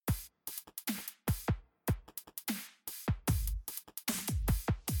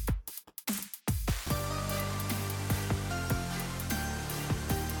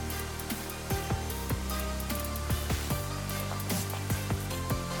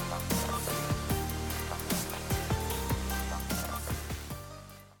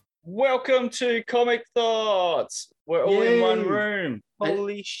Welcome to Comic Thoughts. We're all in one room.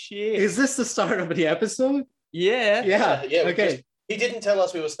 Holy shit. Is this the start of the episode? Yeah. Yeah. Okay. He didn't tell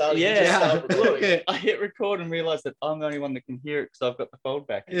us we were starting. Yeah. He just started recording. Okay. I hit record and realized that I'm the only one that can hear it because I've got the fold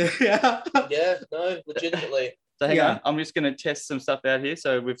back. Yeah. Yeah, no, legitimately. So hang Yeah. on. I'm just going to test some stuff out here.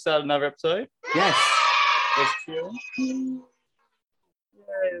 So we've started another episode. Yes. There's cheering.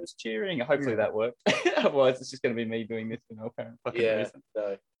 Yeah, it was cheering. Hopefully that worked. Otherwise, it's just going to be me doing this for no apparent fucking reason.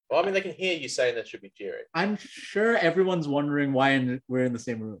 No. Well, I mean, they can hear you saying that should be cheering. I'm sure everyone's wondering why we're in the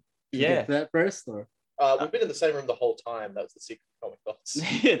same room. Should we Yeah. get to that first, or We've been in the same room the whole time. That was the secret Comic Thoughts.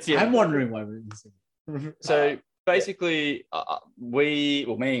 I'm wondering why we're in the same room. So basically,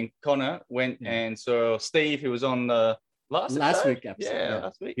 me and Connor went Yeah. and saw Steve, who was on the last week episode. Yeah,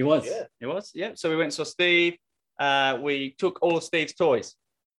 last week. He was. Yeah. It was, yeah. So we went and saw Steve. We took all of Steve's toys,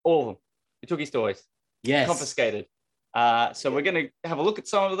 all of them. We took his toys, Yes. confiscated. So we're going to have a look at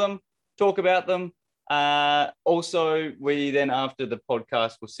some of them, talk about them. Also, we then, after the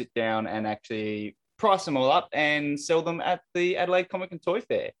podcast, will sit down and actually price them all up and sell them at the Adelaide Comic and Toy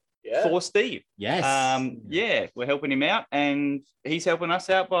Fair Yeah. for Steve. Yes. Yeah, we're helping him out, and he's helping us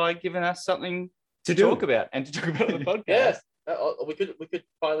out by giving us something to to talk about and to talk about on the podcast. Yeah. We could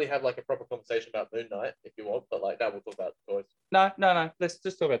finally have like a proper conversation about Moon Knight if you want, but like that we'll talk about toys. No. Let's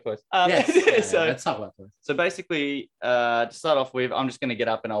just talk about toys. Yes. so, Let's talk about this. so basically, to start off with, I'm just going to get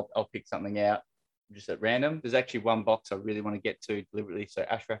up and I'll pick something out just at random. There's actually one box I really want to get to deliberately, so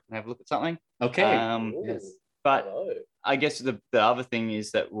Ashraf can have a look at something. Okay. Ooh, yes. But hello. I guess the other thing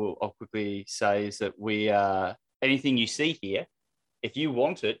is that I'll quickly say is that we anything you see here, if you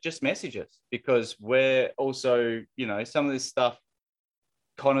want it, just message us, because we're also, some of this stuff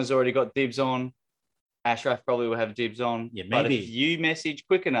Connor's already got dibs on. Ashraf probably will have dibs on. Yeah, But maybe. if you message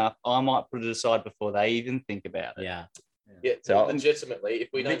quick enough, I might put it aside before they even think about it. Yeah. Yeah, So legitimately, if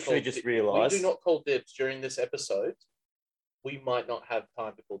we don't literally call just we realised- do not call dibs during this episode, we might not have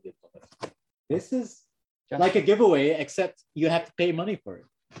time to call dibs on it. This is like a giveaway, except you have to pay money for it,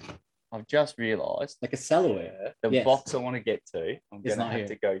 I've just realised like a sell away. Yeah. the Yes. box I want to get to, I'm It's going to not have here.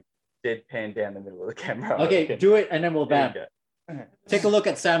 to go deadpan down the middle of the camera. Okay, do it, and then we'll There bam. you go. Take a look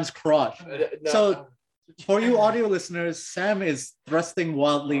at Sam's crotch. No, So- For you audio listeners, Sam is thrusting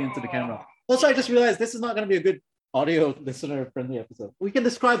wildly into the camera. Also, I just realized this is not going to be a good audio listener friendly episode. We can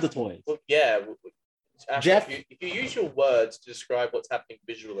describe the toys. well, yeah. Actually, Jeff- if you use your words to describe what's happening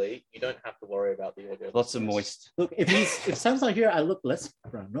visually, you don't have to worry about the audio. Lots of moist. Look, if Sam's not here, I look less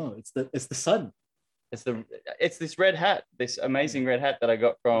brown. No, it's the sun. It's this red hat, this amazing red hat that I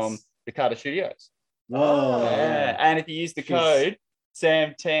got from the Carter Studios. Whoa. Yeah. And if you use the She's- code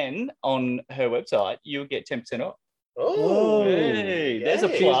SAM10 on her website, you'll get 10% off. Oh, Hey, there's a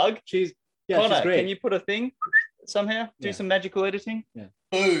yay. plug. She's Connor, she's great. can you put a thing somehow? Do Yeah. some magical editing?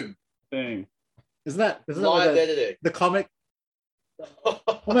 Boom. Boom. Isn't that Live like editing. the comic?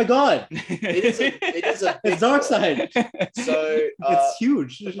 Oh my god, It is a big it's Dark book. Side. So It's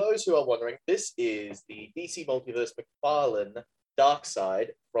huge. for those who are wondering, this is the DC Multiverse McFarlane Darkseid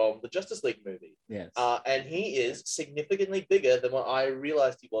from the Justice League movie. Yes. And he is significantly bigger than what I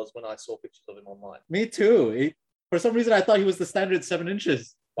realized he was when I saw pictures of him online. Me too. For some reason, I thought he was the standard 7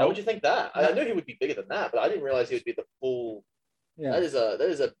 inches. Why would you think that? I knew he would be bigger than that, but I didn't realize he would be the full. Yeah. That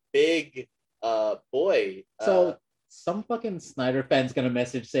is a big boy. So some fucking Snyder fan's gonna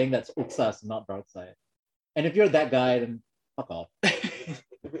message saying that's Uxas, not Darkseid. And if you're that guy, then fuck off. There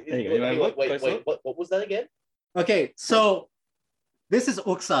you go. You wanna look? Close Wait, what was that again? Okay, so this is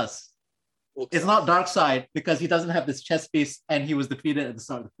Uxas. It's not Darkseid because he doesn't have this chest piece and he was defeated at the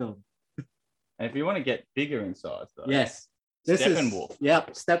start of the film. And if you want to get bigger in size, though, Yes. This Steppenwolf.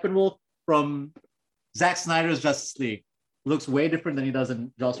 is Steppenwolf from Zack Snyder's Justice League. Looks way different than he does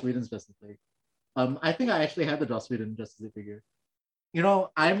in Joss Whedon's Justice League. I think I actually had the Joss Whedon Justice League figure.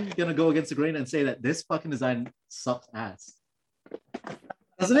 I'm gonna go against the grain and say that this fucking design sucks ass.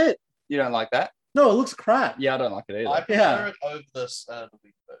 Doesn't it? You don't like that? No, it looks crap. Yeah, I don't like it either. I prefer Yeah. it over this.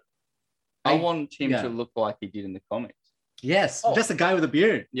 I want him yeah. to look like he did in the comics. Yes, Oh. just a guy with a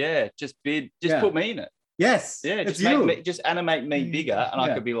beard. Yeah, just Yeah. put me in it. Yes, Yeah, it's just you. just animate me bigger, and I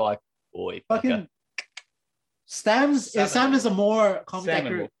Yeah. could be like, boy, Fucking fucker. Sam Salmon. is a more comic Salmon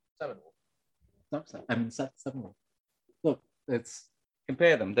accurate. Wolf. Steppenwolf. Look,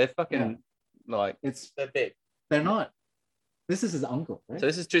 Compare them. They're fucking like. They're big. they're not. This is his uncle, right? So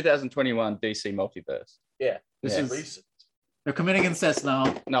this is 2021 DC Multiverse. Yeah. This Yeah. is Recent. they're committing incest now.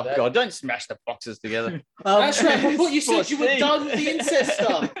 No, That- God, don't smash the boxes together. That's right. I thought you For said you were Steve. done with the incest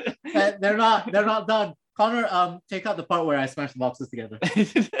stuff. They're not done. Connor, take out the part where I smashed the boxes together.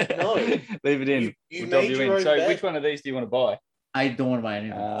 No. Leave it in. You We'll dub made you your in. own So bed. which one of these do you want to buy? I don't want to buy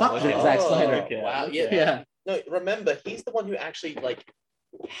anything. Fuck okay. Zack Snyder. Okay. Wow, Okay. yeah. Yeah. No, remember, he's the one who actually like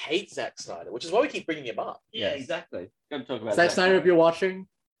hates Zack Snyder, which is why we keep bringing him up. Yeah, Yes. exactly. Got to talk about Zack Snyder, if you're watching.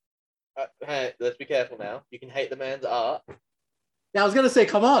 Hey, let's be careful now. You can hate the man's art. Yeah, I was gonna say,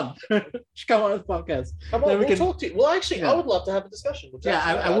 come on, come on this podcast. Come on, Then we we'll can- talk to you. Well, actually, Yeah. I would love to have a discussion with Zack Yeah,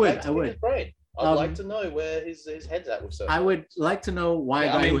 Snyder. I would, I'd like to I pick would. his brain. I'd Um, like to know where his head's at with certain I would things. like to know why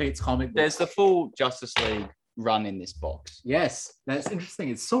Yeah, a I guy who mean, hates comic books. There's the full Justice League run in this box. Yes, that's interesting.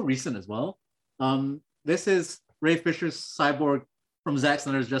 It's so recent as well. This is Ray Fisher's Cyborg from Zack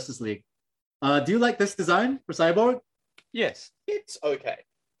Snyder's Justice League. Do you like this design for Cyborg? Yes. It's okay.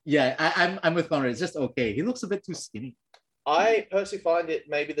 Yeah, I'm with Conrad. It's just okay. He looks a bit too skinny. I personally find it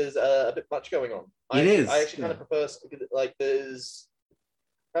maybe there's a bit much going on. It is, I actually kind yeah. of prefer like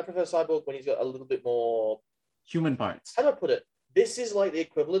I prefer Cyborg when he's got a little bit more. Human parts. How do I put it? This is like the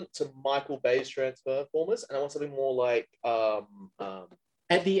equivalent to Michael Bay's Transformers, and I want something more like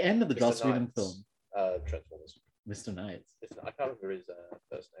At the end of the Mr. Joss Whedon Knights. film, Transformers. Mr. Knights. I can't remember his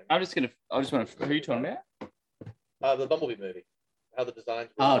first name. I just want to. Who are you talking about? The Bumblebee movie. How the designs.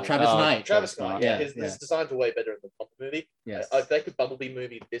 were- Oh, Travis Knight. Travis Knight. Yeah, his yeah. designs were way better in the Bumblebee movie. Yes. If they could Bumblebee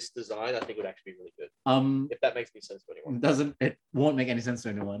movie this design, I think it would actually be really good. If that makes any sense to anyone. It won't make any sense to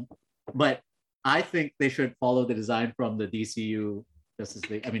anyone. But I think they should follow the design from the DCU Justice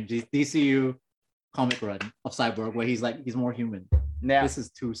League. I mean DCU comic run of Cyborg, where he's more human. Now, This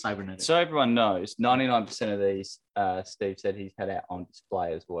is too cybernetic. so everyone knows, 99% of these, Steve said he's had out on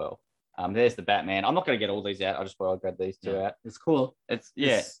display as well. There's the Batman. I'm not going to get all these out. I just thought I'll grab these two out. It's cool. It's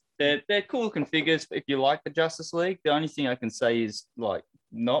It's- they're cool looking figures. If you like the Justice League, the only thing I can say is like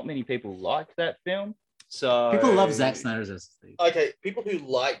not many people like that film. So People love Zack Snyder's Justice League. Okay, people who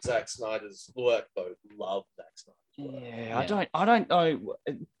like Zack Snyder's work though love Zack Snyder's work. Yeah, I don't know.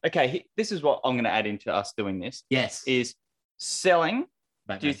 Okay, this is what I'm going to add into us doing this Yes. is selling.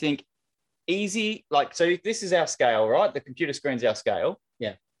 Batman. Do you think easy? Like, so if this is our scale, right? The computer screen's our scale.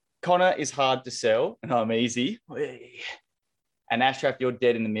 Yeah. Connor is hard to sell, and I'm easy. And Ashraf, you're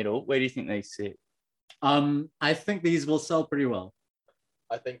dead in the middle. Where do you think these sit? I think these will sell pretty well.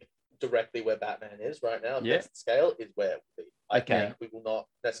 I think directly where Batman is right now, Yeah. next scale is where it will be. I Okay. think we will not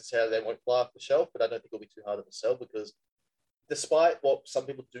necessarily, they won't fly off the shelf, but I don't think it'll be too hard to sell because despite what some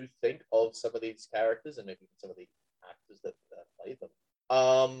people do think of some of these characters and maybe some of the actors that play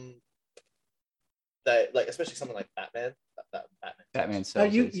them, they like especially something like Batman. Batman So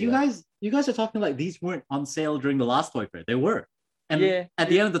sells. you these, yeah. you guys are talking like these weren't on sale during the last Toy Fair. They were. And Yeah. at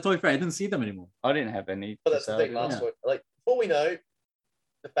the end of the Toy Fair, I didn't see them anymore. I didn't have any. But that's the thing. to sell. Last one, like before we know,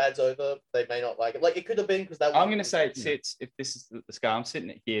 the fad's over. They may not like it. Like it could have been because that. I'm going to say it Yeah. sits, if this is the scale, I'm sitting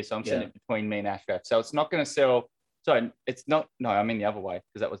it here. So I'm sitting Yeah. it between me and Ashraf. So it's not going to sell. So it's not, no, I mean the other way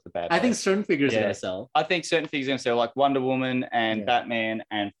because that was the bad I way. think certain figures are Yeah. gonna sell. I think certain things are going to sell, like Wonder Woman and Yeah. Batman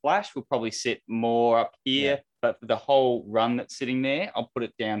and Flash will probably sit more up here. Yeah. But for the whole run that's sitting there, I'll put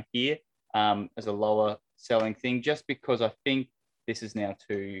it down here as a lower selling thing, just because I think this is now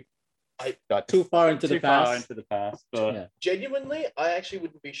too Too far into too the far past. into the past, but, Yeah. Genuinely, I actually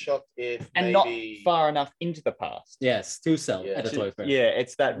wouldn't be shocked if and maybe not far enough into the past. Yes, to sell Yeah. at a Toy Fair. Yeah,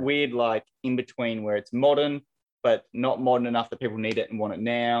 it's that Yeah. weird like in between where it's modern, but not modern enough that people need it and want it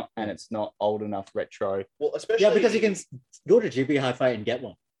now, and it's not old enough retro. Well, especially Yeah, because you can go to JB Hi-Fi and get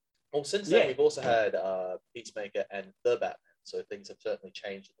one. Well, since then Yeah. we've also had Peacemaker and the Batman, so things have certainly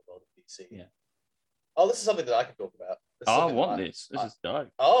changed in the world of DC. Yeah. Oh, this is something that I can talk about. This is Oh, I something want that this. This is dope.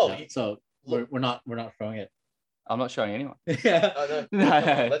 Oh, Yeah, you- so we're not showing it. I'm not showing anyone. Yeah. no,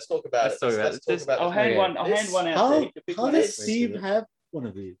 No. let's talk about Let's it. talk about Let's it. talk Just- about I'll this hand movie. one. I'll This- hand one out. How, to you to pick how one does out. Steve have one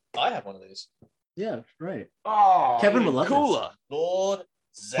of these? I have one of these. Yeah, right. Oh, Kevin even will love this. cooler. Lord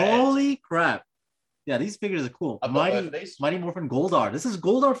Zed. Holy crap. Yeah, these figures are cool. I've got both Mighty, of these. Mighty Morphin Goldar. This is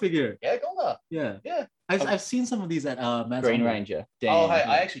Goldar figure. Yeah, Golda. Yeah. Yeah. I've seen some of these at Matt's Green Home. Ranger. Oh, hey, Damn.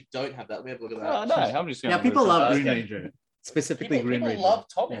 I actually don't have that. Let me have a look at that. Oh, no, I'm just gonna Yeah, people move love some Green back. Ranger. Specifically People Green Ranger. love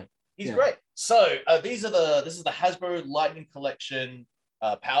Tommy. Yeah. He's Yeah. great. So this is the Hasbro Lightning Collection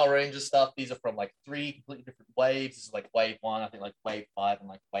Power Ranger stuff. These are from like 3 completely different waves. This is like wave 1, I think like wave 5 and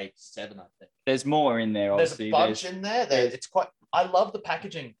like wave 7, I think. There's more in there. There's Obviously, a bunch There's in there. there's- It's quite. I love the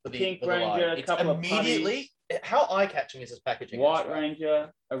packaging for the Pink for the line. Ranger, a It's couple of immediately. How eye catching is this packaging? White Right?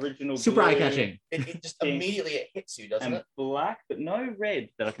 Ranger, original. Super blue, eye-catching. It just Pink. immediately it hits you, doesn't and it? black, but no red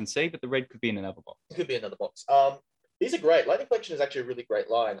that I can see. But the red could be in another box. It could be another box. These are great. Lightning Collection is actually a really great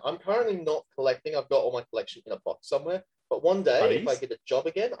line. I'm currently not collecting. I've got all my collection in a box somewhere. But one day, if I Putties? get a job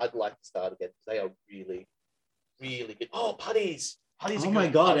again, I'd like to start again because they are really, really good. Oh, putties! Putties. Oh are my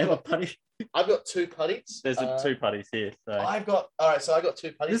good. god, I have a putty. I've got 2 putties. There's two putties here. So I've got all right. So I got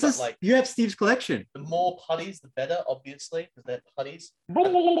 2 putties. This is like you have Steve's collection. the more putties, the better, obviously, because they're putties. I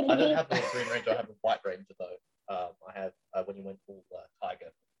don't have the Green Ranger. I have the White Ranger though. I have when you went full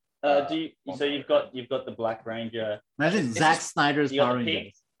Tiger. So you've got the Black Ranger. Imagine Is Zack this- Snyder's you got Power the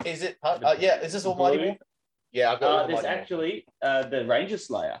Rangers. Is it? Yeah. Is this Almighty Blue. Wolf? Yeah, I've got. There's Almighty Wolf. actually the Ranger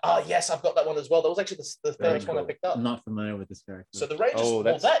Slayer. Yes, I've got that one as well. That was actually the Very first one I cool. picked up. I'm not familiar with this character. So the Rangers, Oh, well,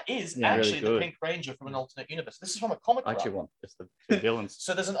 that's that is yeah, actually really the good. Pink Ranger from an alternate universe. This is from a comic I actually run. want just the villains.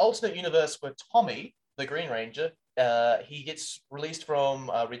 So there's an alternate universe where Tommy, the Green Ranger, he gets released from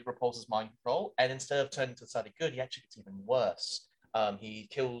Rita Repulsa's mind control, and instead of turning to the side of good, he actually gets even worse. He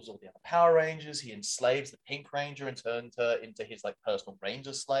kills all the other Power Rangers. He enslaves the Pink Ranger and turns her into his like personal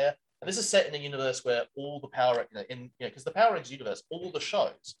Ranger Slayer. And this is set in a universe where all the Power, because the Power Rangers universe, all the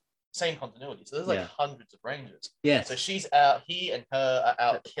shows, same continuity. So there's like hundreds of Rangers. yes, So she's out. He and her are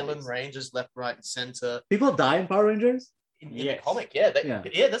out killing Rangers left, right, and center. people die in Power Rangers. In the Yes. comic, yeah,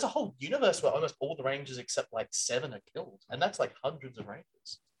 there's a whole universe where almost all the Rangers except like 7 are killed, and that's like hundreds of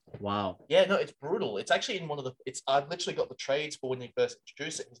Rangers. Wow. Yeah, no, it's brutal. It's actually in one of the. I've literally got the trades for when they first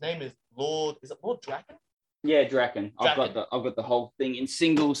introduced it. His name is Lord. Is it Lord Draken? Yeah, Draken. I've Draken. got the whole thing in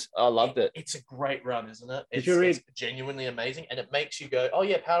singles. I loved it. It's a great run, isn't it? Did you read- It's genuinely amazing, and it makes you go, "Oh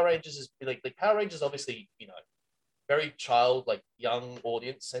yeah, Power Rangers is like Power Rangers, obviously, very child, like young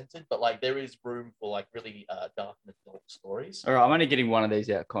audience centered, but like there is room for like really dark and adult stories." All right, I'm only getting one of these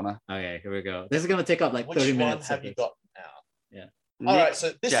out, Connor. Okay, here we go. This is gonna take up like Which 30 one minutes. have you got now? All Nick right,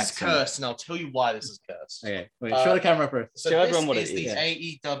 so this Jackson. is cursed, and I'll tell you why this is cursed. Okay, wait. Show the camera first. So Show this everyone what it is the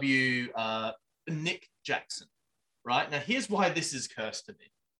is. AEW Nick Jackson, right? Now, here's why this is cursed to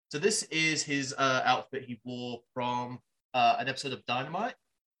me. So this is his outfit he wore from an episode of Dynamite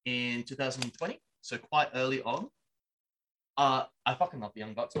in 2020, so quite early on. I fucking love the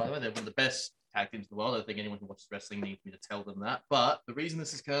Young Bucks, by the way. They're one of the best tag teams in the world. I don't think anyone who watches wrestling needs me to tell them that. But the reason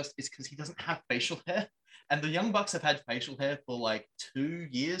this is cursed is because he doesn't have facial hair. And the Young Bucks have had facial hair for like 2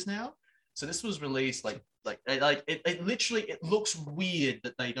 years now. So this was released it literally, it looks weird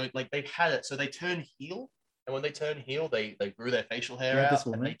that they don't, like, they've had it. So they turn heel. And when they turn heel, they grew their facial hair Bring out out. this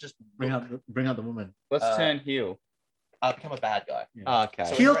woman. And they just Bring out the woman. Let's turn heel. become a bad guy. Okay.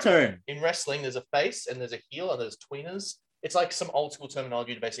 So Heel turn. In wrestling, there's a face and there's a heel and there's tweeners. It's like some old school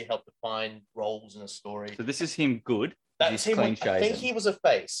terminology to basically help define roles in a story. So this is him good. That's He's him. clean I think shaven. he was a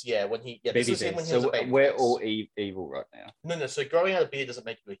face. Yeah, when he this was him when he was a So baby we're face. all evil right now. No. So growing out a beard doesn't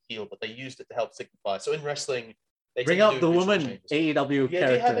make you a heel, but they used it to help signify. So in wrestling, they Bring tend to out do the visual woman changes. AEW Yeah,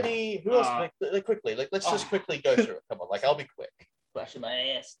 do you have character. any? Who else? Quickly, let's just quickly go through it. Come on, I'll be quick. Flashing my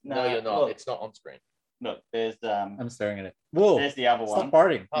ass. No, you're not. Look, It's not on screen. look, there's I'm staring at it. Whoa! there's the other Stop one.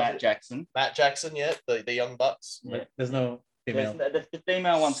 farting. Matt Jackson. Matt Jackson, yeah, the Young Bucks. Yeah. There's no female. The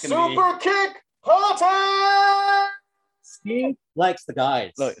female one's gonna be. Super kick party. Steve likes the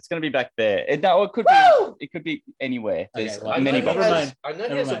guys. Look, it's gonna be back there. It could Woo! be. It could be anywhere. There's Okay, well, I know, many he never boxes. mind. I know he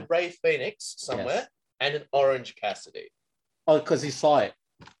Never has a mind. Ray Phoenix somewhere and an Orange Cassidy. Oh, because he saw it.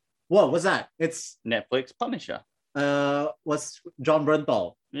 What was that? It's Netflix Punisher. what's John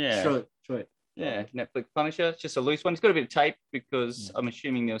Bernthal? Yeah. Show it. Yeah, Netflix Punisher. It's just a loose one. It's got a bit of tape because Yeah. I'm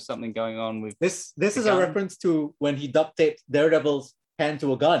assuming there was something going on with. This is The a gun. reference to when he duct taped Daredevil's hand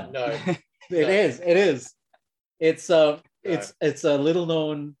to a gun. No, It is. It's a little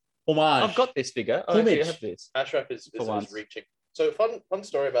known homage. I've got this figure. I actually Homage. have this. Ashraf is For once. reaching. So fun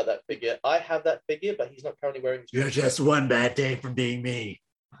story about that figure. I have that figure, but he's not currently wearing. You're just one bad day from being me.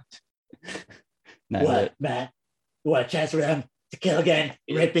 No, What, Matt? What chance for him to kill again,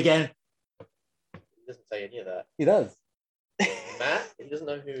 rape again? He doesn't say any of that. He does. Matt, he doesn't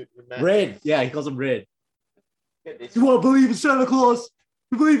know who Matt Red. is. Yeah, he calls him Red. Get this. You won't believe in Santa Claus.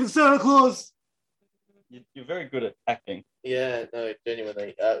 You believe in Santa Claus. You're very good at acting. Yeah, no,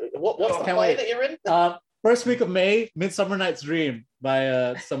 genuinely. What's the Can't play wait. that you're in? First week of May, Midsummer Night's Dream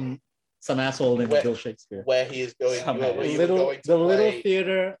by some asshole named Where- Bill Shakespeare. Where he is going. Somehow. Where you were going to The little play,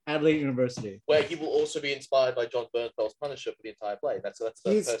 theater, Adelaide University. where he will also be inspired by John Bernthal's Punisher for the entire play. That's the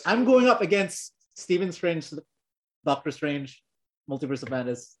first. I'm going up against Stephen Strange, Doctor Strange, Multiverse of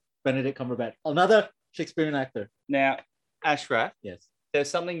Madness, Benedict Cumberbatch, another Shakespearean actor. Now, Ashraf, Yes, there's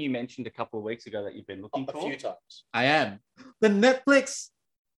something you mentioned a couple of weeks ago that you've been looking a for. few times. I am. The Netflix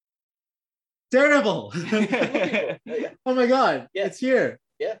Daredevil. Yeah. Oh my God, Yeah. it's here.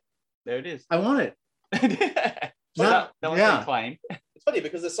 There it is. I want it. So that one's yeah. been claimed. It's funny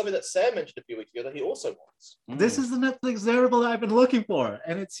because there's something that Sam mentioned a few weeks ago that he also wants. This is the Netflix Daredevil that I've been looking for,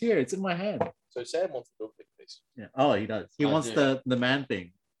 and it's here. It's in my hand. So Sam wants the build pick piece. Yeah. Oh, he does. He I wants do. the man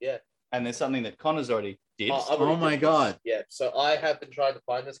thing. and there's something that Connor's already did. I've already Oh my did this. God. Yeah, so I have been trying to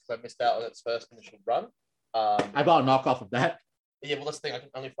find this because I missed out on its first initial run. I bought a knockoff of that. Yeah, well, that's the thing. I can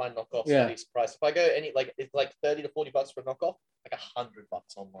only find knockoffs Yeah. at a decent price. If I go any it's like $30 to $40 for a knockoff, like $100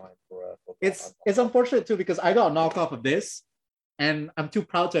 online for a. It's unfortunate too because I got a knockoff of this, and I'm too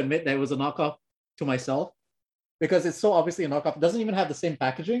proud to admit that it was a knockoff to myself because it's so obviously a knockoff. It doesn't even have the same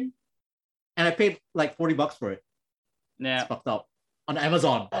packaging, and I paid like $40 for it. Now, It's fucked up on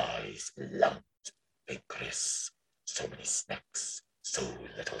Amazon. Eyes lumped, big Chris. So many snacks, so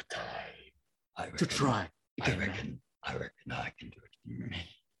little time. I To try. I reckon I can do it.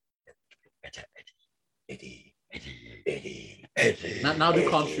 Better Eddie. Eddie. Now do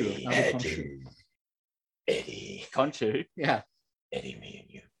Khonshu. Now do Khonshu. Eddie. Conchu. Yeah. Eddie, me and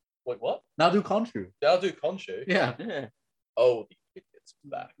you. Wait, what? Now do Khonshu. Yeah, I'll do Khonshu. Yeah. Yeah. Oh, the idiot's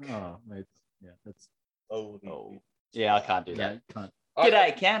back. Oh, it's, yeah. That's Oh, the Oh. idiot's Yeah, I can't do yeah. that. You can't.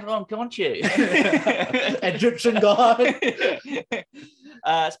 G'day, Count. I'm Conchu. Egyptian god.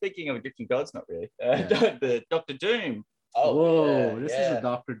 Speaking of Egyptian gods, not really. Yeah. The Doctor Doom. Oh, Whoa, yeah, this yeah. is a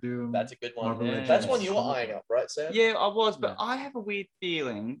Doctor Doom. That's a good one. Marvel Yeah. Legends. That's one you were eyeing up, right, Sam? Yeah, I was, but Yeah. I have a weird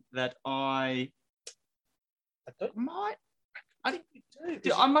feeling that I I don't might. think you do.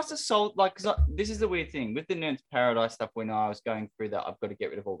 Dude, I must have sold because this is the weird thing with the Nerds Paradise stuff. When I was going through that, I've got to get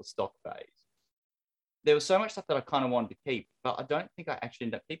rid of all the stock phase. There was so much stuff that I kind of wanted to keep, but I don't think I actually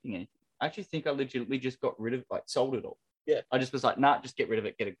ended up keeping anything. I actually think I legitimately just got rid of, sold it all. Yeah. I just was like, nah, just get rid of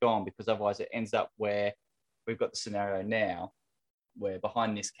it, get it gone, because otherwise it ends up where we've got the scenario now where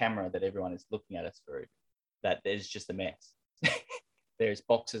behind this camera that everyone is looking at us through, that there's just a mess. There's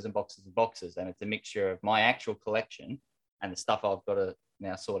boxes and boxes and boxes, and it's a mixture of my actual collection and the stuff I've got to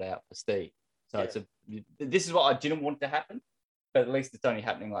now sort out for Steve. So this is what I didn't want to happen, but at least it's only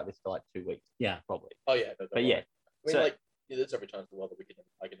happening like this for like 2 weeks. Yeah. Probably. Oh yeah, no, don't But worry. yeah. I mean, So- there's every chance in the world that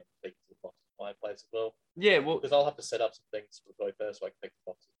I can take to the box in my place as well, Yeah, well, because I'll have to set up some things for the boy first, so I can take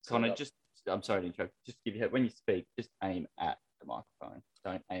the boxes. and set it Connor, up. just, I'm sorry to interrupt. Just give you, when you speak, just aim at the microphone.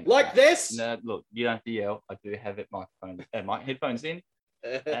 Don't aim like at this. No, look, you don't have to yell. I do have it microphone, my headphones in.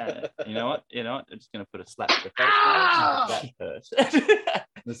 You know what? I'm just gonna put a slap to the face. That hurt.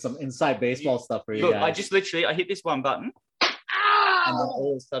 There's some inside baseball stuff for you Look, guys. I hit this one button, and then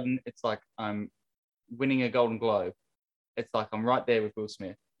all of a sudden it's like I'm winning a Golden Globe. It's like I'm right there with Will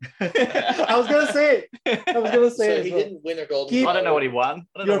Smith. I was gonna say it. I was gonna say So it. he as well. didn't win a golden. Keep- I don't know what he won.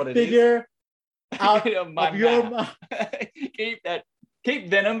 I don't know Your what it is. figure out My of your mouth. mouth. Keep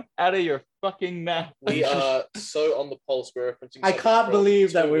Venom out of your fucking mouth. We are so on the pulse. We're referencing. I something can't from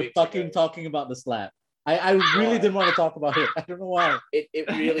believe that 2 we're weeks fucking ago. talking about the slap. I really didn't want to talk about it. I don't know why. It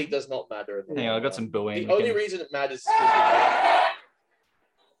really does not matter. In the Hang on, I long got run. some booing. The only reason it matters is because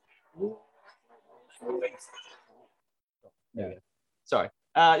Sorry.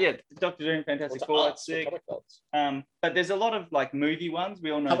 Doctor Doom, Fantastic Four, that's sick. But there's a lot of like movie ones.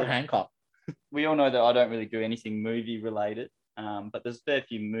 We all know How about that, Hancock? we all know that I don't really do anything movie related. But there's a fair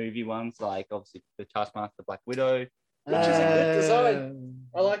few movie ones, like obviously the Taskmaster, Black Widow. Which is a good design.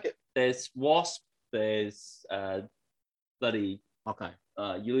 I like it. There's Wasp. There's bloody Okay.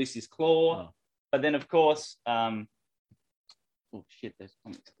 Ulysses Claw. Oh. But then of course, oh shit, there's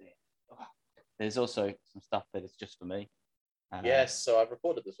comics there. Oh, there's also some stuff that is just for me. Yes, so I've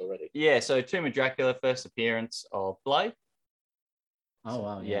recorded this already. Yeah, so Tomb of Dracula, first appearance of Blade. Oh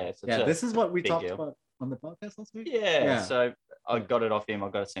wow. Yeah, so Yeah. it's a This is what we big talked deal. about on the podcast last week. Yeah, Yeah. so I got it off him.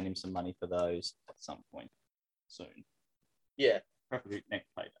 I've got to send him some money for those at some point soon. Yeah, Probably next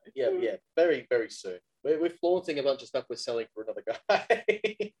payday. yeah. Very, very soon. We're flaunting a bunch of stuff we're selling for another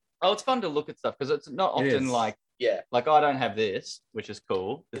guy. Oh, it's fun to look at stuff because it's not It often is. like yeah. I don't have this, which is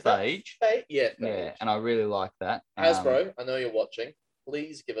cool. The Is that Phage. Yeah. Yeah, and I really like that. Hasbro, I know you're watching.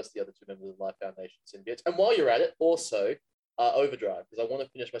 Please give us the other two members of the Life Foundation symbiotes. And while you're at it, also Overdrive, because I want to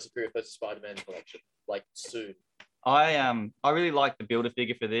finish my Superior First Spider-Man collection like soon. I really like the Builder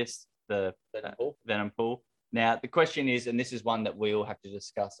figure for this, the Then Paul. Venom Pool. Now the question is, and this is one that we all have to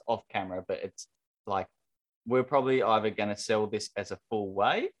discuss off camera, but it's like we're probably either going to sell this as a full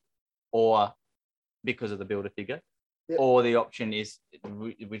wave, or because of the Builder figure, Yep. or the option is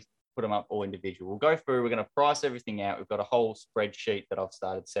we put them up all individual. We'll go through. We're going to price everything out. We've got a whole spreadsheet that I've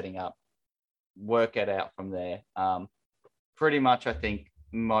started setting up. Work it out from there. Pretty much, I think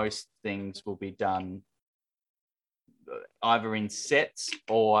most things will be done either in sets,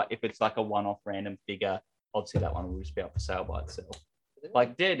 or if it's like a one-off random figure, obviously that one will just be up for sale by itself.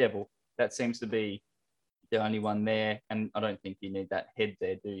 Like Daredevil, that seems to be the only one there, and I don't think you need that head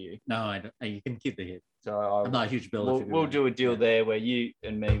there, do you? No, I don't. You can keep the hit. So I'm not a huge builder. we'll do a deal there where you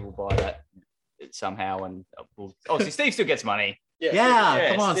and me will buy that somehow, and obviously Steve still gets money. Yeah. Yeah,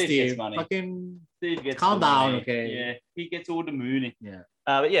 Yeah, come on, Steve gets Steve. money. Fucking Steve gets Calm the down, money. okay? Yeah, he gets all the money. yeah.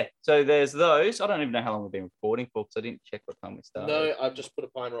 But yeah, so there's those. I don't even know how long we've been recording for because I didn't check what time we started. No, I've just put a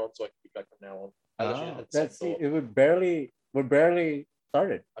timer on so I can keep track from now on. I literally Oh, had set That's thought. it. We're barely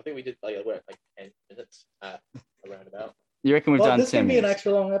started. I think we did we're at like 10 minutes around about. You reckon we've Well, done this 10 can be an minutes?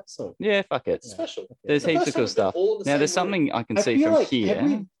 extra long episode. Yeah, fuck it. Yeah. Special. There's The heaps first of time cool we've been stuff. all in the Now, same there's room something I can I see feel from like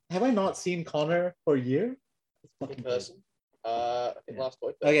here. have I not seen Connor for a year? It's in fucking person. I think Yeah. last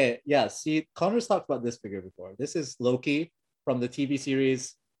week. Okay, yeah. See, Connor's talked about this figure before. This is Loki from the TV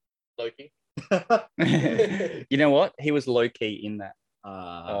series. Loki. You know what? He was low key in that.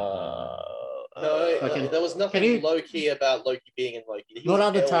 No, Fucking- there was nothing you- low key about Loki being in Loki. He Not was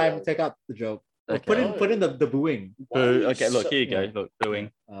on the time. Ariel. Take out the joke. Or Okay. put in the booing. Why are you Okay, look, so- here you go. Yeah. Look,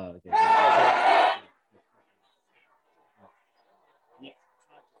 booing. Okay.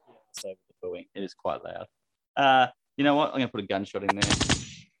 So the booing. It is quite loud. You know what? I'm gonna put a gunshot in there.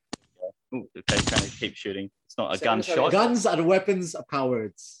 Ooh, okay, trying to keep shooting. It's not a Someone's having gunshot. Guns are weapons of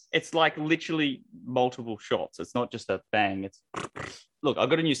cowards. It's like literally multiple shots. It's not just a bang. It's look. I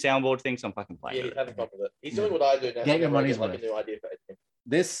got a new soundboard thing, so I'm fucking playing Yeah, with he's it. having fun with it. He's doing what I do now. Get your whenever I money's like worth. a new idea for editing.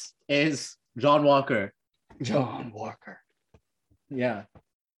 This is John Walker. John Walker. Yeah.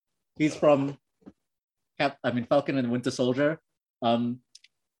 He's from Falcon and the Winter Soldier.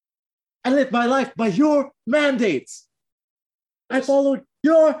 I live my life by your mandates. I followed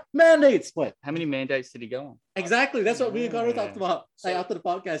your mandates. What? How many mandates did he go on? Exactly. That's what me and Connor talked about. So- After the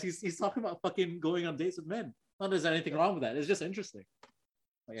podcast, he's talking about fucking going on dates with men. Not that there's anything wrong with that. It's just interesting.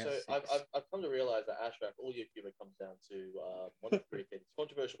 But yeah, So I've come to realize that Ashraf, all your humor comes down to one of three things: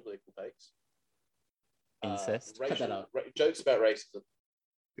 controversial political takes, Incest. Cut that out. jokes about racism.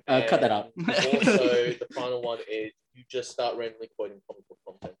 cut that out. and Also, the final one is you just start randomly quoting comic book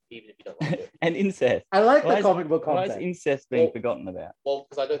content, even if you don't like it. And incest. I like Why the is- comic book Why is content. incest being Well- forgotten about? Well,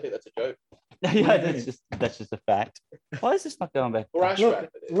 because I don't think that's a joke. Yeah, that's just a fact. Why is this not going back? For Ashraf,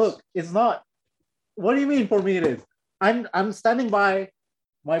 it is. Look, it's not. What do you mean for me it is? I'm standing by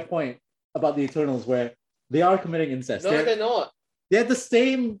my point about the Eternals where they are committing incest. No, they're not. They're the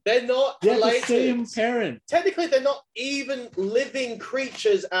same. They're not They're the related. same parent. Technically, they're not even living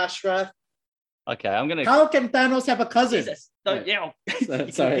creatures, Ashraf. Okay, I'm gonna. How can Thanos have a cousin? Jesus, don't yell.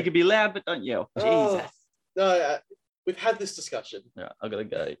 Sorry. You can be loud, but don't yell. Oh. Jesus. No, we've had this discussion. Yeah, I gotta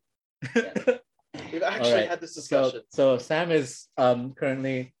go. We've actually Alright, had this So, discussion. so Sam is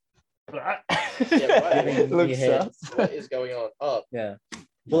currently Yeah, giving right. me head. What is going on? Oh, Yeah,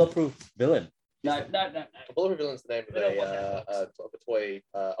 bulletproof villain. No. Bulletproof Villain's the name of a toy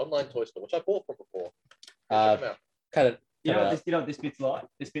online toy store, which I bought from before. Uh, Check 'em out. Cut it. You cut know it what out. this? You know what this bit's like?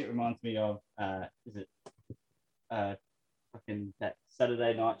 This bit reminds me of is it fucking that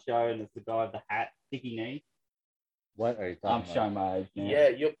Saturday night show and it's the guy with the hat, Sticky Knee. What are you I'm talking showing about? my age now. Yeah,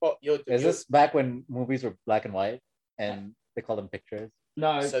 you're Is this back when movies were black and white and they call them pictures?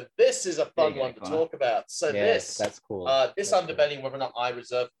 No. So this is a There fun you go, one to Connor. talk about. So Yes, that's cool. this That's I'm cool. debating whether or not I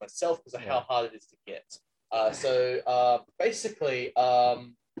reserve for myself because of how Yeah. hard it is to get. Basically,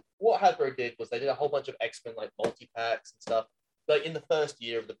 what Hasbro did was they did a whole bunch of X-Men like multi-packs and stuff. Like in the first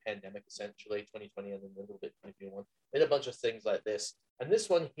year of the pandemic, essentially 2020 and then a little bit 2021, they did a bunch of things like this. And this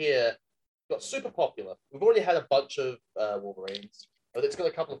one here got super popular. We've already had a bunch of Wolverines, but it's got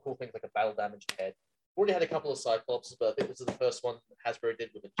a couple of cool things like a battle damaged head. We've already had a couple of Cyclopses, but I think this is the first one Hasbro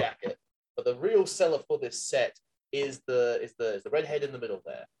did with a jacket. But the real seller for this set is the red head in the middle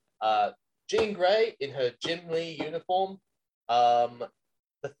there. Jean Grey in her Jim Lee uniform.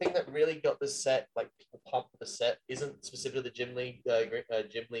 The thing that really got this set, like people pumped for the set, isn't specifically the Jim Lee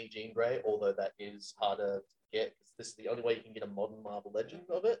Jean Grey, although that is harder to get because this is the only way you can get a modern Marvel Legend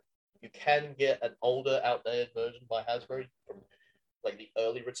of it. You can get an older, outdated version by Hasbro from like the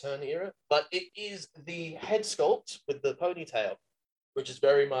early Return era, but it is the head sculpt with the ponytail, which is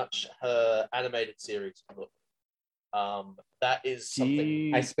very much her animated series look. That is Do something.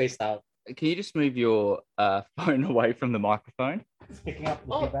 you, I spaced out. can you just move your phone away from the microphone? It's picking up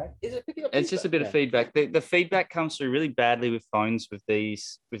the Oh, feedback. Is it picking up? It's just a bit of feedback. The feedback comes through really badly with phones with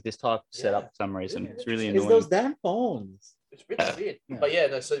this type of setup Yeah. for some reason. Really It's really It's annoying. those damn phones. It's really weird. Yeah. But yeah,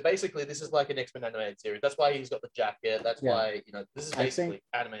 no, so basically this is like an X-Men animated series. That's why he's got the jacket. That's Yeah. why, this is I basically think-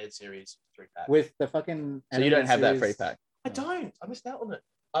 animated series 3-pack. With the fucking. So you don't have that free series- pack. I don't. I missed out on it.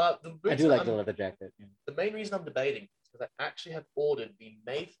 I do reason like I'm- the leather jacket. Yeah. The main reason I'm debating is because I actually have ordered the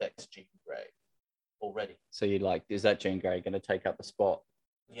Mayflex Jean Grey already. So you like, is that Jean Grey going to take up a spot?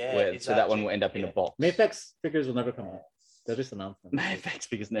 Yeah. Where, is so that one Jean- will end up in a yeah. box. Mayflex figures will never come out. They'll just announce them. Mayflex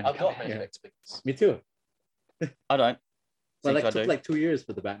figures never I've come got out. Mayflex figures. Me too. I don't. But Think like I took do. like 2 years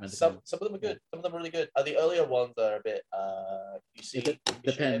for the Batman. To come Some of them are good. Some of them are really good. The earlier ones are a bit you see It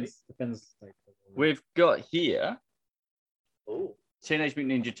depends. Like, We've got here Oh, Teenage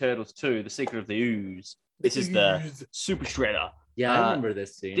Mutant Ninja Turtles 2: The Secret of the Ooze. This is the Super Shredder. yeah, I Uh, remember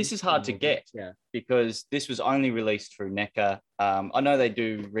this scene. this is hard to get. Yeah, because this was only released through NECA. I know they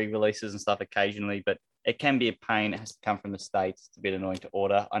do re-releases and stuff occasionally, but it can be a pain. It has to come from the States. It's a bit annoying to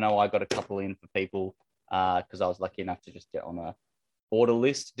order. I know I got a couple in for people because I was lucky enough to just get on a order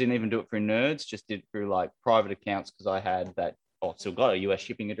list. Didn't even do it through Nerds, just did it through like private accounts because I had that, still got a US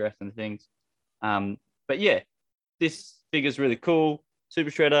shipping address and things. But yeah, this figure's really cool. Super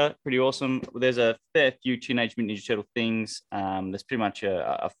Shredder, pretty awesome. There's a fair few Teenage Mutant Ninja Turtle things. There's pretty much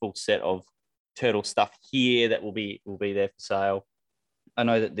a full set of turtle stuff here that will be there for sale. I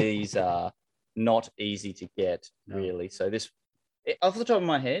know that these are not easy to get, really. So this, off the top of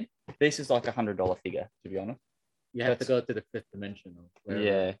my head, this is like $100 figure, to be honest. you have to go to the fifth dimension. Or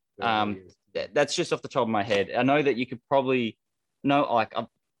Yeah. wherever it is. That's just off the top of my head. I know that you could probably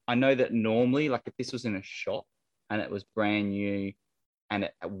I know that normally, like if this was in a shop and it was brand new and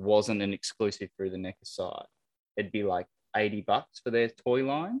it wasn't an exclusive through the NECA site, it'd be like $80 for their toy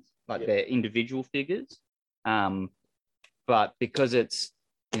lines, like their individual figures. But because it's,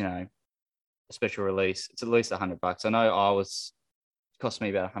 a special release, it's at least $100. I know it cost me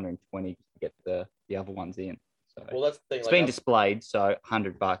about 120 to get the other ones in. So well, that's the thing. it's been displayed, so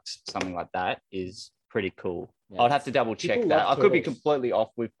 $100, something like that, is pretty cool. Yeah. I'd have to double check People that. I love could be turtles. completely off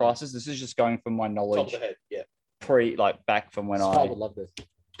with prices. This is just going from my top of knowledge the head. Yeah. back from when Scott would love this.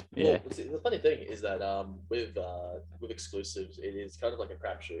 yeah. Well, see, the funny thing is that with exclusives, it is kind of like a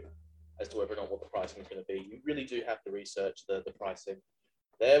crapshoot as to whether or not what the pricing is going to be. You really do have to research the pricing.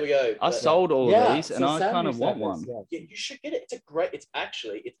 There we go. I But- sold all Yeah, of these, and so I Sam kind of used to want have one. this, yeah. Yeah, you should get it.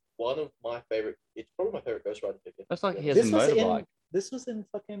 It's one of my favorite. It's probably my favorite Ghost Rider figure. That's like he Yeah. has a motorbike. This was in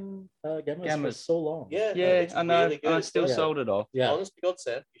fucking Gammas for Gammas. so long. Yeah, no, Yeah, it's I know. really good. And I still Yeah. sold it off. Yeah. Honest to God,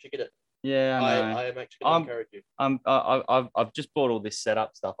 Sam, you should get it. Yeah, I know. I am actually going to encourage you. I've just bought all this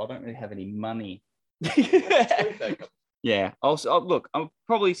setup stuff. I don't really have any money. Look, Yeah. Also, look, I'll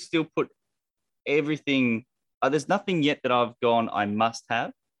probably still put everything. There's nothing yet that I've gone I must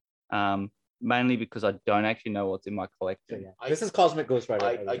have. Mainly because I don't actually know what's in my So, collection. yeah. This is Cosmic Ghost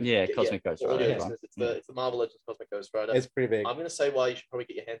Rider. Yeah, Cosmic Ghost Rider, Yes, right. it's the Marvel Legends Cosmic Ghost Rider. It's pretty big. I'm going to say why you should probably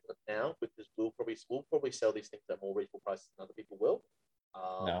get your hands on it now, because we'll probably sell these things at more reasonable prices than other people will.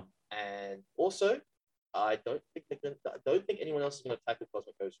 No. And also, I don't think anyone else is going to tackle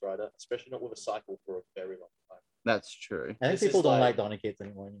Cosmic Ghost Rider, especially not with a cycle for a very long time. That's true. I think This people is don't like- like Donny Cates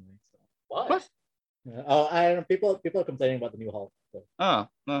anymore anyway. So. Why? What? Yeah. Oh, I don't know. People are complaining about the new Hulk. So. Oh,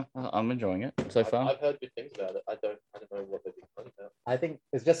 no, I'm enjoying it so far. I've heard good things about it. I don't know what they're being funny about. I think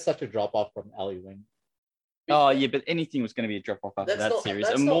it's just such a drop off from Ellie Wing. Oh, yeah, but anything was going to be a drop off after That's that not- series.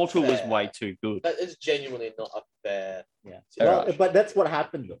 that's not Immortal was fair. way too good. That is genuinely not a fair. Yeah. All Well, right. but that's what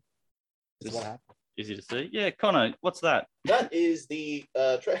happened though. That's This- what happened. Easy to see. Yeah, Connor, what's that? That is the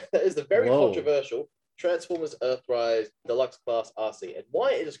that is the very Whoa. controversial Transformers Earthrise Deluxe Class RC. And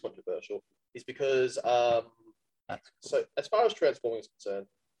why it is controversial is because That's so as far as Transforming is concerned,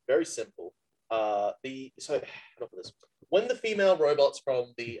 very simple. Enough of this. When the female robots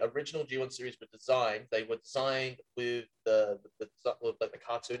from the original G1 series were designed, they were designed with with like the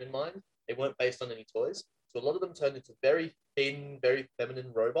cartoon in mind. They weren't based on any toys. So a lot of them turned into very thin, very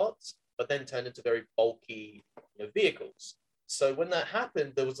feminine robots, but then turned into very bulky, vehicles. So when that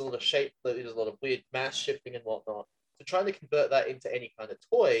happened, there was a lot of weird mass shifting and whatnot. So trying to convert that into any kind of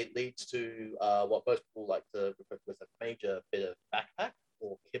toy leads to what most people like to refer to as a major bit of backpack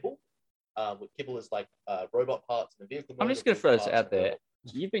or kibble. What kibble is like robot parts in a vehicle. I'm mode, just going to vehicle throw this parts out in a there. robot.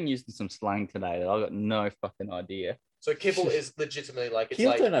 You've been using some slang today that I've got no fucking idea. So kibble is legitimately like it's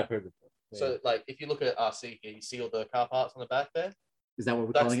Keelton, like I've heard before. so like if you look at RC here, you see all the car parts on the back there. Is that what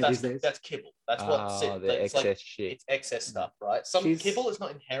we're That's calling it these days? that's kibble. That's what The it's excess like. shit. It's excess stuff, right? Some She's- kibble is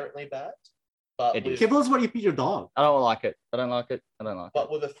not inherently bad, but It is. with, Kibble is what you feed your dog. I don't like it. I don't like it. I don't like it.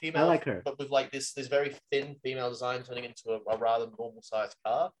 but with a female, I like her. But with like this very thin female design turning into a rather normal sized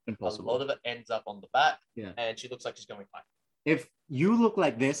car. A Impossible. lot of it ends up on the back, Yeah. and she looks like she's going like. If you look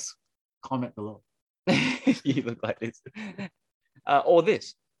like this, comment below. You look like this. Or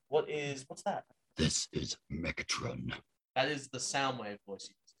this. What's that? This is Megatron. That is the Soundwave voice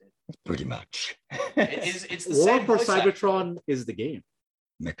you just did. Pretty much. It's the War same for voice actor. Cybertron is the game.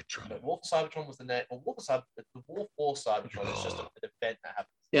 Megatron. No, War for Cybertron was the name. Well, the War for Cybertron is just an event that happens.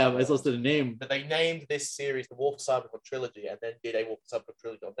 Yeah, but it's also the name. But they named this series the War for Cybertron trilogy, and then did a War for Cybertron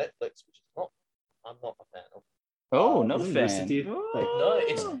trilogy on Netflix, which is not. I'm not a fan of. Oh, not a Ooh, fan. City, like- No,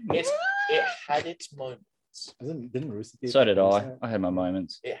 it had its moment. moments. Didn't Rooster Teeth So did release I. that? I had my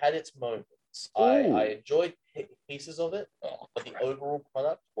moments. It had its moments. Ooh. I enjoyed pieces of it, but the overall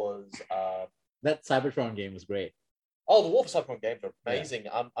product was. That Cybertron game was great Oh, the War for Cybertron games are amazing.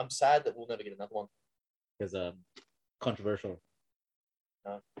 I'm sad that we'll never get another one. because controversial.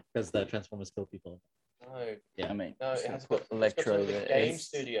 No. Because the Transformers kill people. No, Yeah, I mean, no, it's it not has put got, it's got Electro to do with there. the game It's-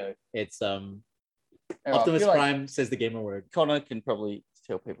 studio. It's Oh, I Optimus feel like Prime says the gamer word. Connor can probably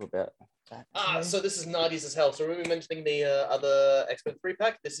tell people about that. So this is 90s as hell. So remember mentioning the other X-Men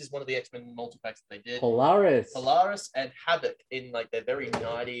 3-pack? This is one of the X-Men multi-packs that they did. Polaris. Polaris and Havoc in like their very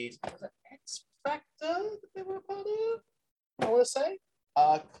 90s. Was it X Factor that they were a part of? I want to say.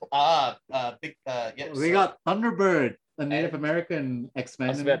 We got Thunderbird, a Native And- American I X-Men.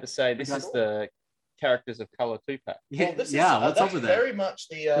 was about to say this is the characters of color 2-pack. Yeah, This is, what's up that's with that? very much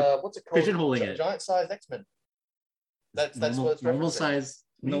the what's it called? Pigeonholing it. Giant-sized X-Men. That's normal, what it's normal referencing. size.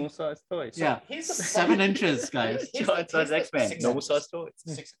 Normal size toys. Yeah, Here's the 7 fun- inches, guys. Here's the- Giant size here's the X-Men. 6 Normal inches. size toys.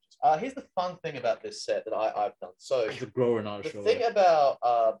 6 inches. Here's the fun thing about this set that I've done. So It's a grower, not a the shower. thing about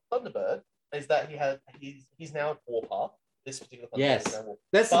Thunderbird is that he's now Warpath. This particular Thunderbird Yes. is now Warpath.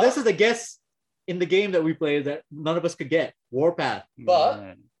 This But- is a guess in the game that we played that none of us could get. Warpath. But-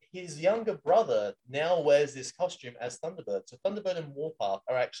 Man. His younger brother now wears this costume as Thunderbird. So Thunderbird and Warpath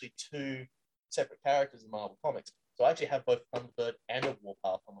are actually two separate characters in Marvel Comics. So I actually have both Thunderbird and a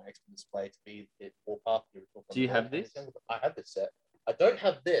Warpath on my X-Men display to be the Warpath. The original Do you Thunderbird have and his this? younger- I have this set. I don't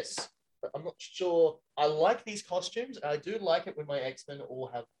have this, but I'm not sure. I like these costumes. And I do like it when my X-Men all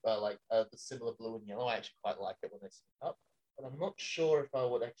have the similar blue and yellow. I actually quite like it when they sync up. But I'm not sure if I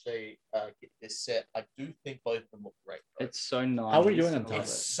would actually get this set. I do think both of them look great. though. It's so nice. How are we doing on I time? love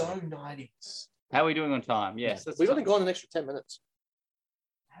It's it. so 90s. How are we doing on time? Yes. We've only gone an extra 10 minutes.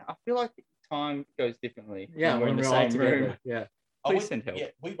 I feel like time goes differently. Yeah, when we're in the all same together. room. Yeah. Please send help. Yeah,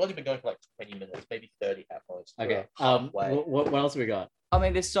 we've only been going for like 20 minutes, maybe 30 at most. Okay. We're halfway. What else we got? I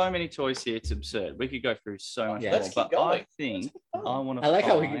mean, there's so many toys here. It's absurd. We could go through so much Yeah. more, Let's keep but going. I think Let's keep I going. want to. I like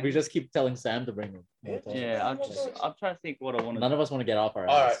how we just keep telling Sam to bring them. Yeah, I'm trying to think what I want to. None of us want to get off our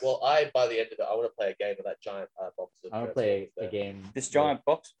All ass. right. Well, by the end of it, I want to play a game of that giant box. Of I want to play Transformers a there. game. This giant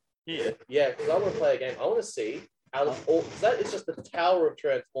box here. Yeah, because I want to play a game. I want to see out of all. That is just the Tower of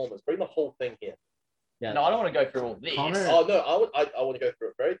Transformers. Bring the whole thing here. Yeah. No, I don't want to go through all this. Connor- Oh no, I want to go through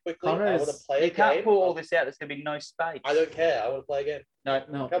it very quickly. Connor I want is- to play a You can't game. pull all this out. There's gonna be no space. I don't care. I want to play a game. No,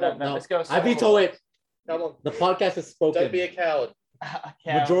 No, Come on, no. Let's go. I veto it. Come on. The podcast is spoken. Don't be a coward.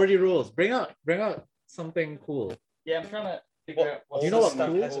 Majority rules. Bring out something cool. Yeah, I'm trying to figure out. All You know this what stuff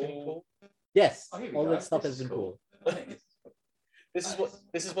cool? has been cool. Yes, Oh, here we all go. that stuff This has is been cool.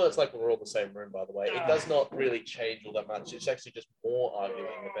 This is what it's like when we're all in the same room. By the way, it does not really change all that much. It's actually just more arguing,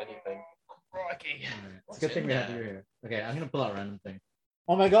 if anything. Crikey. Alright, It's a good thing we have you here. Okay, I'm gonna pull out a random thing.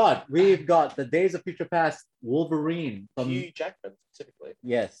 Oh my god, we've got the Days of Future Past Wolverine from Hugh Jackman specifically,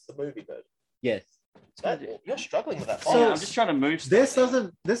 yes, the movie bird. yes. You're struggling with that. Oh, So- yeah, I'm just trying to move. This stuff.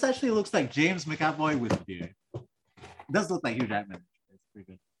 doesn't. This actually looks like James McAvoy with a beard. It does look like Hugh Jackman. It's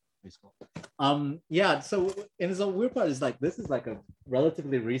pretty good. Pretty cool. Yeah. So and the weird part is like this is like a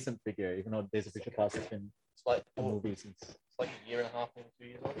relatively recent figure, even though Days of Future Past has been It's like a movie since it's like a year and a half, maybe 2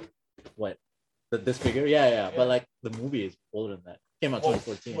 years old. what? This figure? Yeah. Yeah. But like the movie is older than that. Came out Well,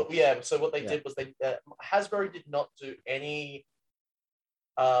 2014. well, yeah. So what they Yeah. did was they Hasbro did not do any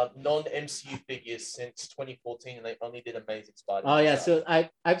non-MCU figures since 2014, and they only did Amazing Spider-Man. Oh yeah. stuff. So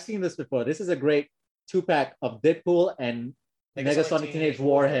I've seen this before. This is a great 2-pack of Deadpool and Negasonic Teenage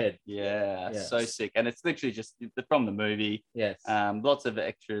Warhead. Yeah, Yeah. so sick, and it's literally just from the movie. Yes. Lots of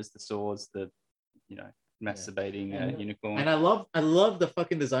extras, the swords, the masturbating And- unicorn. And I love the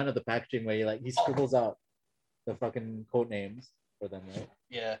fucking design of the packaging where he scribbles out the fucking code names for them, right?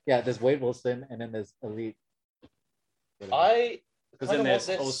 Yeah, Yeah, there's Wade Wilson and then there's Elite. I Because kinda then there's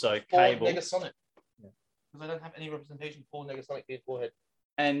want this also for Cable. Negasonic. Yeah. Because I don't have any representation for Negasonic Teenage Warhead.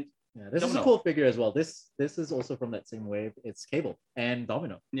 And Yeah, this is a Domino. cool figure as well. This is also from that same wave. It's Cable and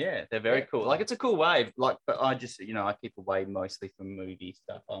Domino. yeah, they're very Yeah. cool. Like it's a cool wave. Like, but I just I keep away mostly from movie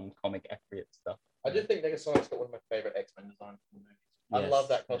stuff, comic accurate stuff. I do think Negasonic's got one of my favorite X-Men designs from the movies. I Yes. love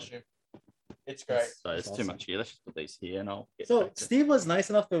that costume. It's great. That's- So that's it's too awesome. much here. Let's just put these here, and I'll get So back to- Steve was nice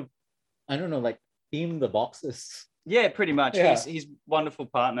enough to, I don't know, like theme the boxes. Yeah, pretty much. Yeah. His wonderful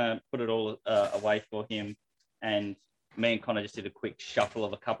partner put it all away for him, and me and Connor just did a quick shuffle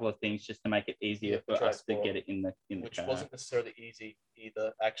of a couple of things just to make it easier Yeah, for us to transport, get it in the Which car. wasn't necessarily easy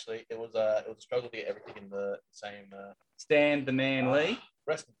either. Actually, it was a struggle to get everything in the same. Stan the Man Lee.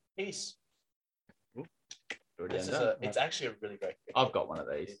 Rest in peace. Already This is done that. it's actually a really great. figure. I've got one of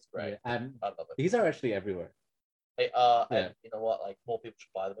these. It's great. And I love it. these are actually everywhere. Hey, Yeah. and you know what? Like more people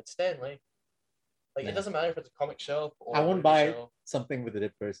should buy them. It's Stanley. Like, No. it doesn't matter if it's a comic shelf or I a won't movie buy shelf. something with a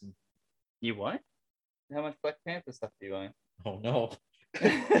dead person. You won't? How much Black Panther stuff do you own? Oh no.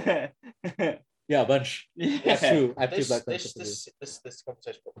 yeah. Yeah, a bunch. That's true. I have two This, Black Panther this, figures. this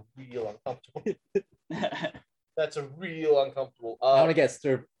conversation got real uncomfortable. That's a real uncomfortable. I want to get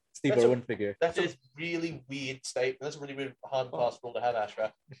Steve that's a- Irwin figure. That's a really weird statement. That's a really weird hard and fast rule to have,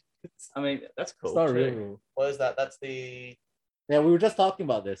 Ashraf. I mean, that's cool. It's not a real too. rule. What is that? That's the Yeah, we were just talking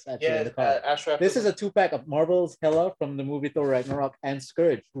about this actually in yeah. the car. Ashraf. This is a 2-pack of Marvel's Hela from the movie Thor Ragnarok and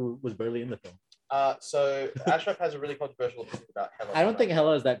Scourge, who was barely in the film. So Ashraf has a really controversial opinion about Hela. I don't think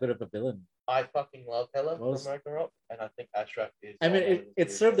Hela is that good of a villain. I fucking love Hela Well, from Ragnarok, and I think Ashraf is. I mean, one of it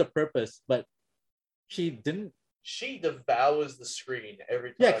the- served a purpose, but she didn't. She devours the screen every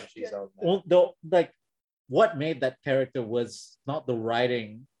time Yeah, she's on there. Well, though, like, what made that character was not the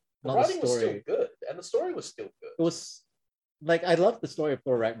writing, The not writing the was still story. good, and the story was still good. It was like I love the story of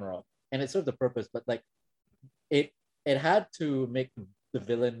Thor Ragnarok, and it served the purpose, but like, it had to make the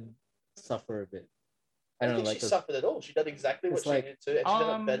villain suffer a bit. I don't know, think like she the suffered at all. She did exactly what It's she like, needed to, and she did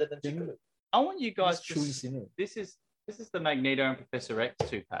it better than she didn't- could. I want you guys just to. chewing scenery. This is the Magneto and Professor X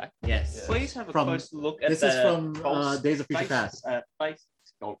 2-pack. Yes. Yeah. Please have a From- close look at This the is from false Days of Future face, Past. Face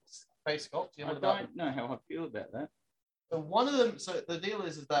sculpts. Face sculpt. You know I what about don't know how I feel about that. So one of them. So the deal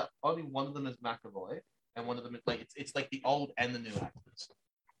is that only one of them is McAvoy, and one of them is like it's like the old and the new actors.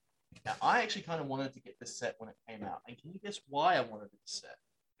 Now I actually kind of wanted to get this set when it came out, and can you guess why I wanted this set?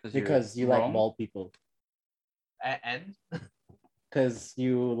 Because you you're like wrong. bald people. And Because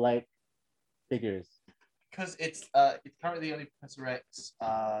you like figures. because it's currently the only Professor X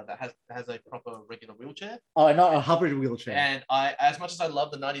that has a proper regular wheelchair. Oh, and not a hover wheelchair. And I, as much as I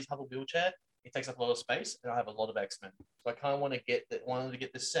love the '90s hover wheelchair, it takes up a lot of space, and I have a lot of X-Men. So I kind of want to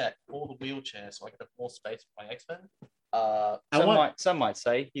get this set for the wheelchair, so I can have more space for my X-Men. Some might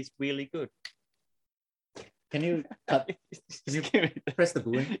say he's really good. Can you cut, Give me the, press the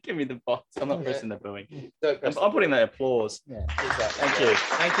booing? give me the box. I'm not Yeah. pressing the booing. No, I'm putting that applause. Yeah. exactly. Thank you.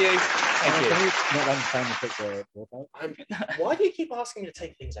 Thank you. Thank Can you. we not have time to take the rope out? Why do you keep asking me to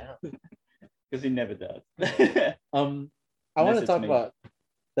take things out? Because he never does. I want Unless to it's talk me. about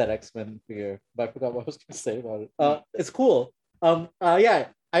that X-Men figure, but I forgot what I was going to say about it. It's cool. Yeah,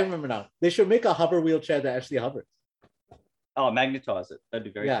 I remember now. They should make a hover wheelchair that actually hovers. Oh, magnetize it. That'd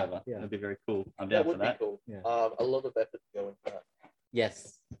be very Yeah, clever. yeah. That'd be very cool. I'm That down for would be that. cool. Yeah. A lot of effort to go into that.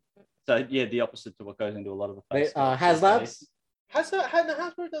 Yes. So yeah, the opposite to what goes into a lot of the They, face sculpts these HasLabs. days.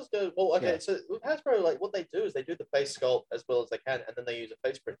 Hasbro does go well. Okay, Yeah. so with Hasbro, like what they do is they do the face sculpt as well as they can, and then they use a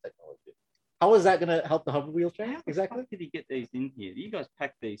face print technology. How is that going to help the hover How wheelchair? the Exactly. fuck did he get these in here? You guys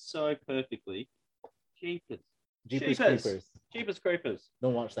packed these so perfectly. Jeepers. Jeepers Jeepers. Creepers. Jeepers creepers.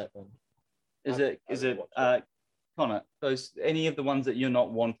 Don't watch that film. Is I- it I is would it watch it. Connor, those any of the ones that you're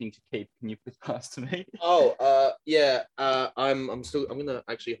not wanting to keep, can you please pass to me? Oh, yeah. I'm gonna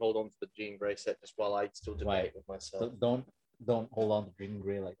actually hold on to the Jean Grey set just while I still debate Right. with myself. Don't hold on to Dream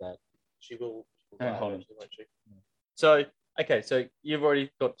Grey like that. She will. Don't hold on. eventually, won't she? So okay, so you've already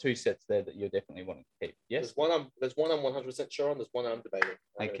got 2 sets there that you're definitely wanting to keep. Yes. There's one I'm 100% sure on. There's one I'm debating.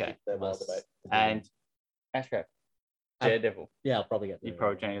 I'm gonna Okay. keep them while I Must- debate. And Ashraf, Daredevil. Yeah, I'll probably get You the-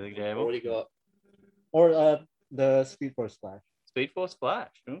 pro January Daredevil. Already got. Or the Speed Force Flash. Speed Force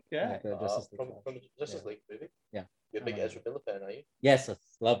Flash. Okay. Like the Justice League From Flash. the Justice Yeah. League movie. Yeah. You're a big Ezra Miller fan, are you? Yes, I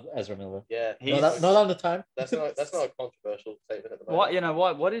love Ezra Miller. Yeah. He's- Not on the time. That's not a controversial statement at the moment. What you know?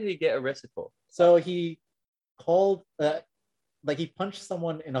 What did he get arrested for? So he called, like he punched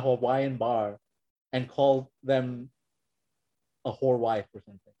someone in a Hawaiian bar, and called them a whore wife or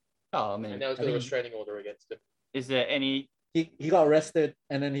something. Oh, I And mean, now he's I got a think- restraining order against him. is there any? He got arrested,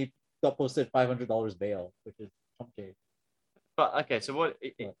 and then he got posted $500 bail, which is okay. But okay, so what?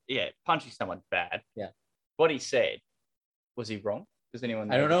 What? Yeah, punching someone bad. Yeah. What he said, was he wrong? Does anyone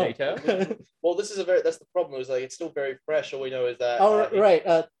know I don't the know. detail? Well, that's the problem. Is like it's still very fresh. All we know is that. Oh, he-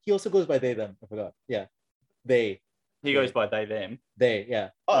 right. He also goes by they them. I forgot. Yeah, they. He goes by they them. They. Yeah.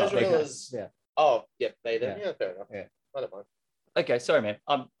 Oh, Ezra they- Miller's. Yeah. Oh, yeah, they then. Yeah. Yeah, fair enough. Yeah. I don't mind. Okay, sorry, man.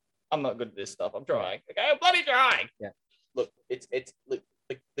 I'm not good at this stuff. I'm trying. Okay, I'm bloody trying. Look, look,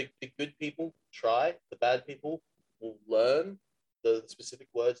 the good people try. The bad people will learn the specific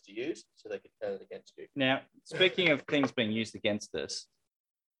words to use so they can turn it against you. Now, speaking of things being used against us,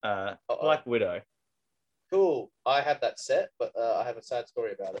 Uh-oh. Black Widow. Cool. I have that set, but I have a sad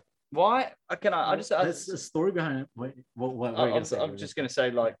story about it. Why? Can I just? There's a story behind it. What are you gonna say? I'm just gonna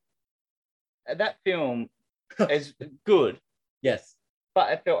say, like, that film is good, Yes.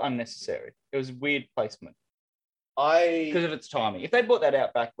 but it felt unnecessary. It was weird placement I because of its timing. If they brought that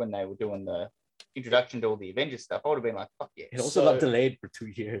out back when they were doing the introduction to all the Avengers stuff, I would have been like, fuck yeah. It also got delayed for 2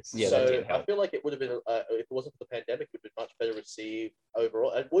 years. Yeah, that so didn't help. I feel like it would have been, if it wasn't for the pandemic, it would have been much better received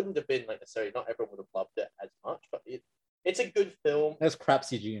overall. It wouldn't have been like necessarily, not everyone would have loved it as much, but it's a good film. There's crap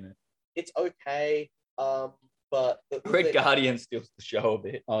CG in it. It's okay. But Red Guardian steals the show a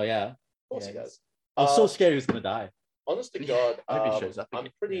bit. Oh yeah. Of course he Yeah, does. I was so scared he was gonna die. Honest to God, I hope he shows up I'm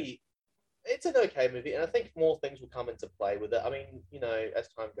again. pretty. It's an okay movie, and I think more things will come into play with it. I mean, as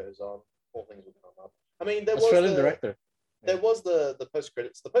time goes on, more things will come up. I mean, Australian director. There was the post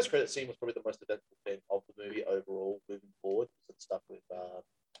credits. The post credit scene was probably the most eventful thing of the movie overall, moving forward. The stuff with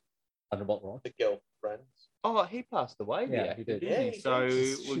Thunderbolt Ross. the girlfriends. Oh, he passed away. Yeah, he did. didn't Yeah, he? he So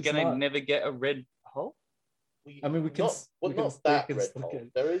did. we're She's gonna not- never get a Red Hulk. I mean, we can not, s- well, we can not still- that we can Red still Hulk.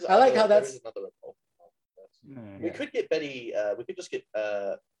 get- There is. I like how there that's- is another Red Hulk. Hmm. We could get Betty. We could just get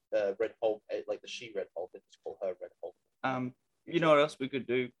Red Hulk, like the Red Hulk, and just call her Red Hulk. You know what else we could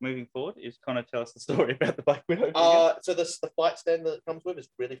do moving forward is kind of tell us the story about the Black Widow. again. So the flight stand that it comes with is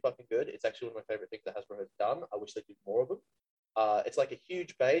really fucking good. It's actually one of my favorite things that Hasbro has done. I wish they did more of them. It's like a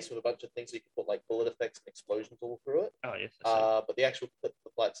huge base with a bunch of things that you can put like bullet effects and explosions all through it. Oh yes. I see. But the actual the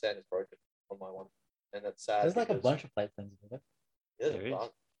flight stand is broken on my one, and that's sad. There's like a because- bunch of flight things in it. There's There a is.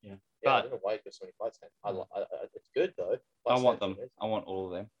 bunch. Yeah. Yeah, I But- don't know why you've got so many flight stands. It's good though. I Flight want stands them. are amazing. I want all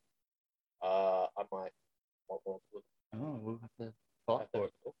of them. I might want more. Oh, we'll have to fight for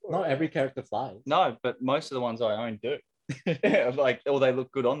it. Not every character flies. No, but most of the ones I own do. Like, or they look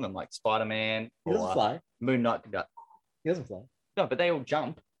good on them, like Spider-Man He doesn't or fly. Moon Knight. Could go- He doesn't fly. No, but they all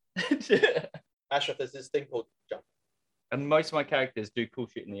jump. Ashraf, there's this thing called jump. And most of my characters do cool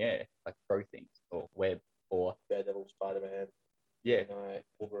shit in the air, like throw things or web or Daredevil, Spider-Man, yeah. Knight,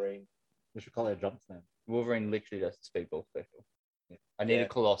 Wolverine. We should call it a jump stand. Wolverine literally does the speedball special. I need Yeah. a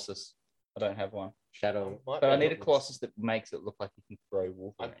Colossus. I don't have one, Shadow. Might but be I need a able to- Colossus that makes it look like you can throw I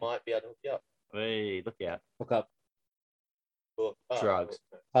Wolverine. might be able to hook you up. Hey, look out! Hook up. Cool. Drugs.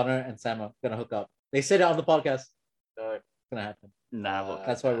 Connor and Sam are gonna hook up. They said it on the podcast. It's No. gonna happen. Nah, look,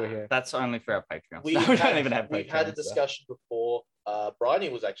 That's why we're here. that's only for our Patreon. We We don't even have. we've had a Patreons, so- discussion before. Bryony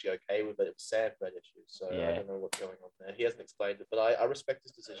was actually okay with it. It was Sam who had issues, so I Yeah. don't know what's going on there. He hasn't explained it, but I respect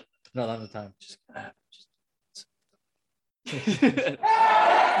his decision. Not on the time.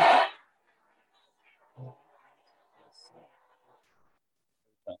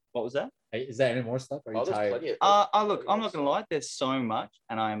 What was that? Hey, is there any more stuff? Are you Oh, there's tired? plenty of. Look, I'm not gonna lie. There's so much,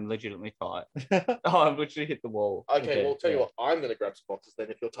 and I am legitimately tired. Oh, I've literally hit the wall. Okay, Okay, well, I'll tell you yeah. what. I'm gonna grab some boxes then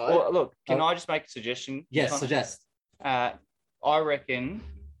if you're tired. Well, look, can Oh. I just make a suggestion? Yes, Connor? suggest. I reckon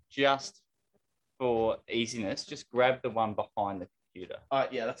just for easiness, just grab the one behind the computer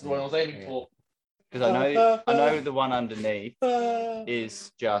Yeah, that's the one I was aiming Yeah. for. because I know the one underneath Uh,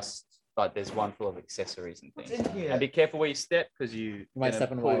 is just like there's one full of accessories and What's things. in here? And be careful where you step because you might gonna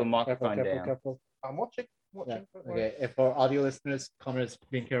step in pull wide. the microphone careful, down. Careful, I'm watching. Yeah. Don't worry. Okay, if for audio listeners, Connor is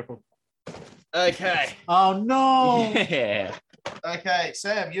being careful. Okay. Oh no! Yeah, Okay,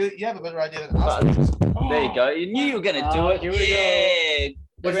 Sam, you have a better idea than but us. there you go. You knew you were gonna do it. Here we go. Yeah.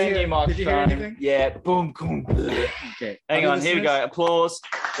 Was Brand here- new did you hear microphone. anything? Yeah, boom, boom. Okay. Hang audio on, here we listeners, go. Applause.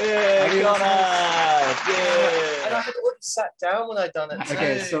 Yeah, Audio Connor. And I Yeah. had already sat down when I done it.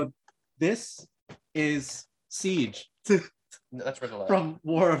 Okay, too. so this is Siege No, that's red alert. from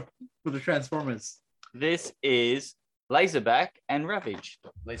War for the Transformers. This is Laserback and Ravage.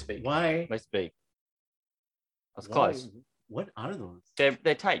 Let's speak. Why? Let's be. That's why- close. What are those?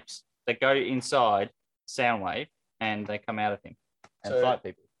 They're tapes that go inside Soundwave and they come out of him and So- fight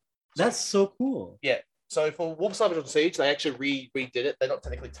people. That's so cool. So for Wolf Savage on Siege, they actually redid it. They're not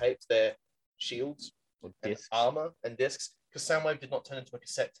technically tapes; they're shields Or and discs. armor and discs. Because Soundwave did not turn into a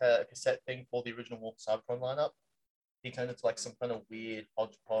cassette thing for the original Wolf Cybertron lineup. He turned into like some kind of weird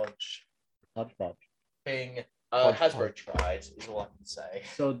hodgepodge Hodgepodge. thing. Hodgepodge. Hasbro tried, is all I can say.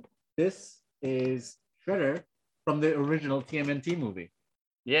 So this is Shredder from the original TMNT movie.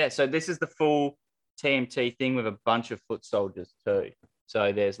 Yeah, so this is the full TMT thing with a bunch of foot soldiers too.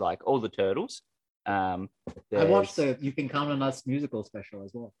 So there's like all the turtles. I watched there's- the You Can Count on Us musical special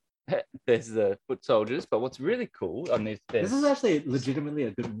as well. There's the foot soldiers, but what's really cool on this, This there's is actually legitimately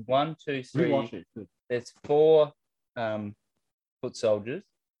a good movie. 1, 2, 3. Rewatch it. Good. There's 4 foot soldiers,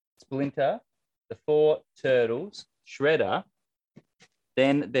 Splinter, the 4 turtles, Shredder.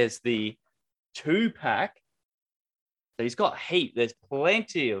 Then there's the 2-pack. So he's got heap. There's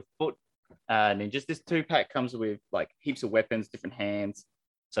plenty of foot ninjas. This 2-pack comes with like heaps of weapons, different hands.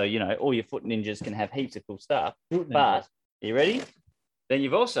 So you know all your foot ninjas can have heaps of cool stuff. Fruit But Ninjas. you ready? Then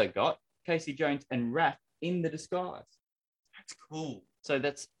you've also got Casey Jones and Raph in the disguise. That's cool. So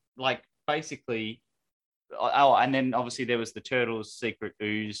that's like basically Oh, and then obviously there was the Turtles Secret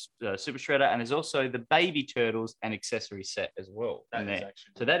Ooze Super Shredder, and there's also the Baby Turtles and accessory set as well in there.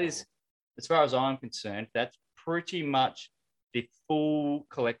 So that is, as far as I'm concerned, that's pretty much the full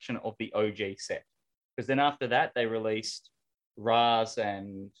collection of the OG set. Because then after that, they released Raz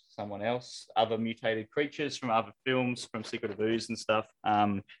and someone else, other mutated creatures from other films, from Secret of Ooze and stuff.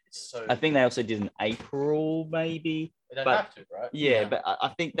 So I think they also did an April, maybe. they don't but- have to, right? Yeah, Yeah. but I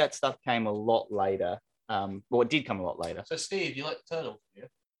think that stuff came a lot later. Well, it did come a lot later. So Steve, you like the turtles? Yeah.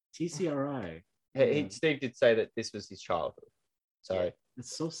 TCRI. Steve did say that this was his childhood. So Yeah.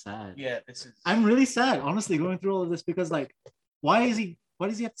 It's so sad. Yeah, this is. I'm really sad, honestly, going through all of this because, like, why does he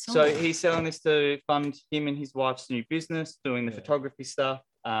have to sell so it? he's selling this to fund him and his wife's new business, doing the Yeah. photography stuff.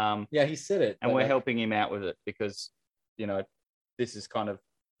 Yeah, he said it. And but, we're like, helping him out with it because, you know, this is kind of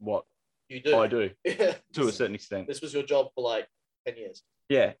what You do. I do Yeah. to a certain extent. This was your job for like 10 years.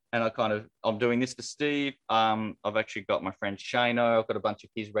 Yeah, and I'm doing this for Steve. I've actually got my friend Shano. I've got a bunch of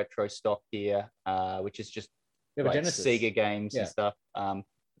his retro stock here, which is just we have a like Genesis. Sega games Yeah. and stuff.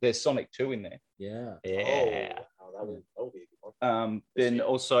 There's Sonic 2 in there. Yeah. Yeah. Oh, wow, that would be a good one. Then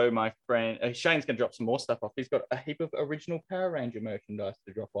also my friend Shane's gonna drop some more stuff off. He's got a heap of original Power Ranger merchandise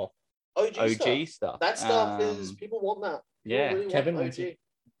to drop off. OG stuff. That stuff is people want that. People yeah, really Kevin want wants OG. it.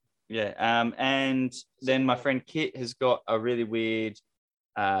 Yeah. And then my friend Kit has got a really weird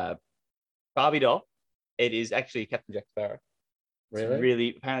Barbie doll. It is actually Captain Jack Sparrow. It's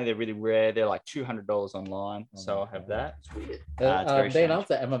Really? apparently they're really rare. They're like $200 online. Oh So my I'll have God. that. It's weird. It's very They strange. announced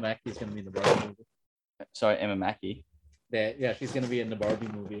that Emma Mackey is going to be in the Barbie movie. Sorry, Emma Mackey. Yeah, she's going to be in the Barbie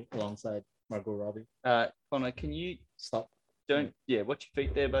movie alongside Margot Robbie. Connor, can you Stop. watch your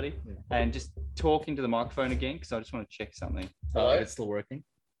feet there, buddy? Yeah. And just talk into the microphone again because I just want to check something. Hello? It's still working.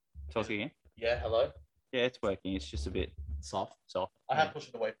 Talk again. Yeah, hello. Yeah, it's working. It's just a bit Soft. soft. I have pushed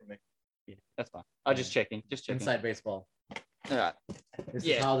it away from me. Yeah, that's fine. I'm just checking. Just checking. Inside baseball. All right. This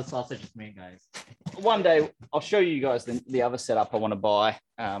Yeah. is how the sausage is made, guys. One day I'll show you guys the other setup I want to buy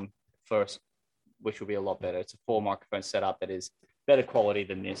first, which will be a lot better. It's a 4 microphone setup that is better quality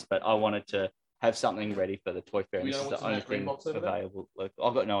than this, but I wanted to have something ready for the Toy Fair. And You this know is what's the in only that green thing box over there? available. Look,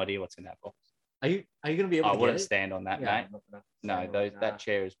 I've got no idea what's in that box. Are you gonna be able I to wouldn't get it? stand on that, Yeah. mate. No, that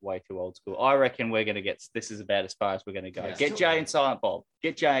chair is way too old school. I reckon we're gonna get. This is about as far as we're gonna go. Yeah. Get Jay and Silent Bob.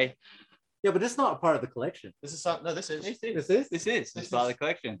 Get Jay. Yeah, but this is not a part of the collection. This is something. No, this is. This is? This is This part of is- the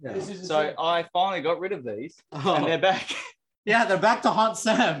collection. Yeah. This is So I finally got rid of these, and they're back. Yeah, they're back to haunt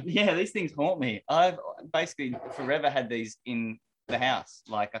Sam. Yeah, these things haunt me. I've basically forever had these in the house.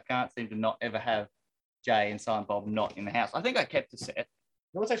 Like I can't seem to not ever have Jay and Silent Bob not in the house. I think I kept a set.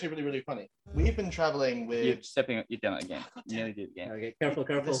 You know what's actually really, really funny? We've been traveling with. You've done it again. You nearly did it again. Okay, careful.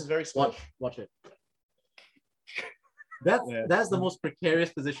 This is very small. Watch it. That's Yeah. that's the most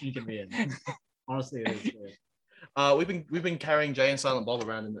precarious position you can be in. Honestly, it is. Yeah. We've been carrying Jay and Silent Bob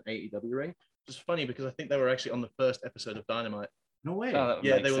around in the AEW ring. Which is funny because I think they were actually on the first episode of Dynamite. No way. Oh, that would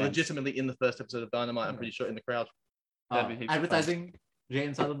Yeah, make they were sense. legitimately in the first episode of Dynamite. I'm pretty sure in the crowd. that'd be heaps of fun. Advertising Jay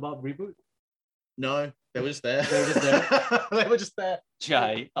and Silent Bob reboot. No, they were just there. They were just there? They were just there.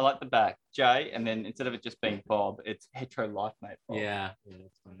 Jay, I like the back. Jay, and then instead of it just being Bob, it's Hetero Life Mate Bob. Yeah,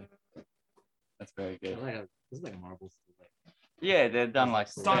 that's funny. That's very I good. like how- this is like Marvel's. Like, Yeah, they're done like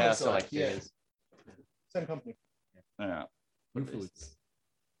Simon house Select, like yeah. this. Same company. Yeah. new foods.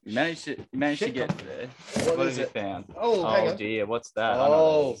 You managed to Shit get company. there. What What is have you it? found? Oh, hang Oh on. dear, what's that? I know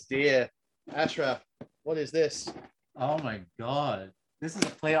Oh what it is. dear. Ashraf, what is this? Oh my god. This is a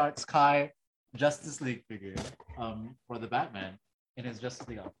Play Arts Kai Justice League figure for the Batman in his Justice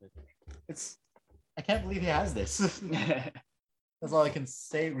League outfit. I can't believe he has this. That's all I can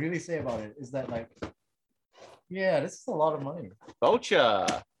really say about it is that like yeah, this is a lot of money. Vulture.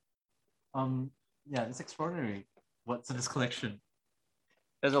 Yeah, it's extraordinary what's in this collection.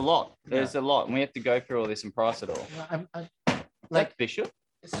 There's a lot. There's a lot. And we have to go through all this and price it all. I'm Like like Bishop?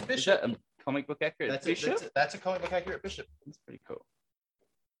 It's a Is bishop. that a comic book accurate That's Bishop? that's a comic book accurate bishop. That's pretty cool.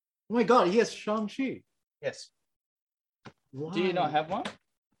 oh my god, he has Shang-Chi. Yes. Do you not have one?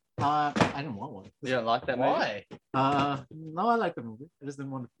 I didn't want one. You don't like that movie? Why? No, I like the movie. I just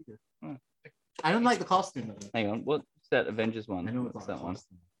didn't want the figure. Hmm. I don't like the costume though. Hang on. What's that Avengers one? I know it's What's not that the one?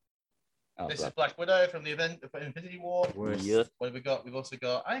 costume. Oh, This Black- is Black Widow from the event of Infinity War. Worst. Yeah. What have we got? We've also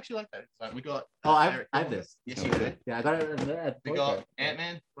got. I actually like that design. We got. Oh, I Eric have Rowan. this. Yes, you do. Yeah, I got it at We Toy got Fair.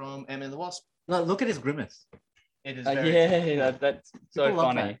 Ant-Man from Ant-Man and the Wasp. Look at his grimace. It is yeah, very. that's so People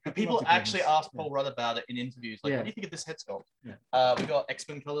love funny. that. People love the actually grimace. asked Paul Rudd about it in interviews. Like, Yeah. what do you think of this head sculpt? Yeah. We got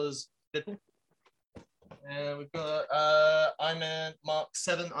X-Men colors Deadpool. And we've got Iron Man Mark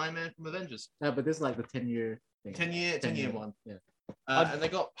 7 Iron Man from Avengers. Yeah, but this is like the 10-year thing. 10 year one. Yeah. And they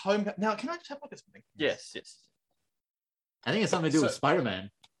got home. Now, can I just have a look at something? Yes. I think it's something to do with So- Spider-Man.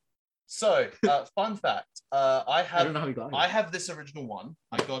 So, fun fact. I I have don't know how he got it. I have this original one.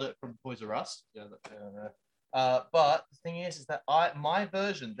 I got it from Toys R Us. Yeah. But the thing is that my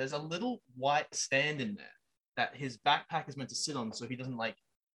version, there's a little white stand in there that his backpack is meant to sit on, so he doesn't like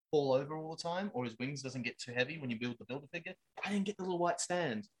fall over all the time, or his wings doesn't get too heavy when you build the Build-A-Figure. I didn't get the little white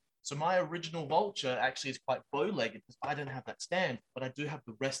stand. So my original Vulture actually is quite bow-legged because I don't have that stand, but I do have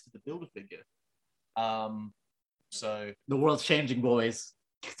the rest of the Build-A-Figure. So The world's changing, boys.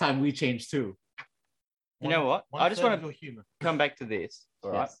 It's time we change too. You know what? I just want to your humor. come back to this.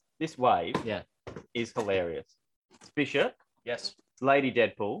 All right. Yes. This wave Yeah. is hilarious. It's Bishop. Yes. It's Lady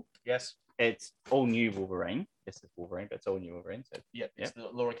Deadpool. Yes. It's all new Wolverine. Yes, it's Wolverine, but it's all new Wolverine. So Yeah. It's the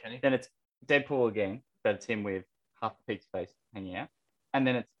Laura Kenny. then it's Deadpool again, but it's him with half the pizza face hanging out. And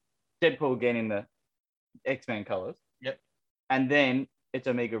then it's Deadpool again in the X-Men colors. Yep. And then it's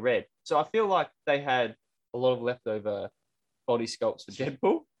Omega Red. So I feel like they had a lot of leftover body sculpts for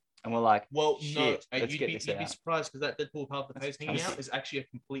Deadpool. And we're like, Well, shit, no, let's you'd get be this you'd be out. surprised because that Deadpool with half the face hanging That's- out is actually a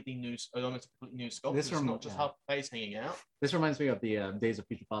completely new, almost a completely new sculpt. This It's rem- not just yeah. half the face hanging out. This reminds me of the Days of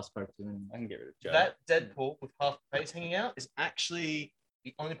Future Past cartoon. I can get rid of Joe. That Deadpool with half the face hanging out is actually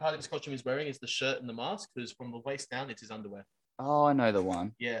the only part of his costume he's wearing is the shirt and the mask, because from the waist down it's his underwear. Oh, I know the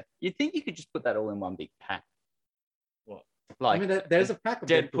one. Yeah. You'd think you could just put that all in one big pack. What? Like I mean, there's a pack of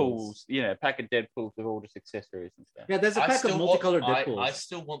Deadpools. Deadpool's, you know, pack of Deadpools with all just accessories and stuff. Yeah, there's a pack of multicolored Deadpools. I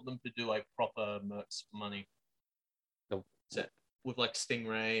still want them to do like proper Mercs money. The- So, with like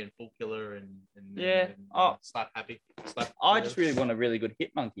Stingray and Full Killer and Yeah. and, Oh. Slap Happy. Slap I just really want a really good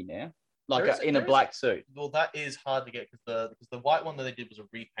Hit Monkey now, like There is in a there is black suit. Well, that is hard to get because the white one that they did was a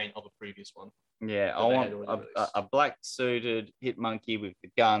repaint of a previous one. Yeah, that I they want had already released. a black suited Hit Monkey with the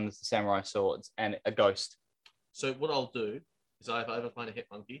guns, the samurai swords, and a ghost. So what I'll do is if I ever find a Hit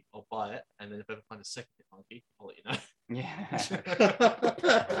Monkey, I'll buy it, and then if I ever find a second Hit Monkey, I'll let you know. Yeah,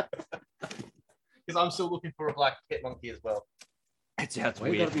 Because I'm still looking for a black Hit Monkey as well. it sounds Why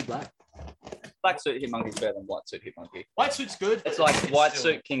you weird. gotta be black? Black suit Hit Monkey's better than white suit Hit Monkey. White suit's good. It's like white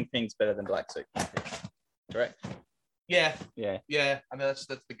still- suit Kingpin's better than black suit Kingpin. Correct? Yeah, Yeah. yeah. I mean that's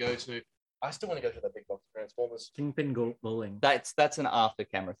the go-to. I still want to go to that big box of Transformers. Kingpin bowling. That's an after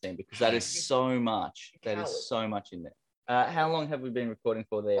camera thing because that is so much. That Coward. is so much in there. How long have we been recording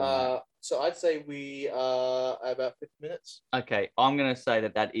for there? So I'd say we are about 50 minutes. Okay, I'm gonna say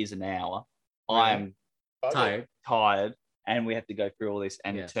that is an hour. Really? I'm Tired. tired, and we have to go through all this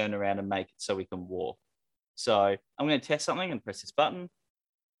and Yes. turn around and make it so we can walk. So I'm gonna test something and press this button,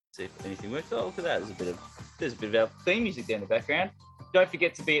 see if anything works. Oh, look at that! There's a bit of our theme music there in the background. Don't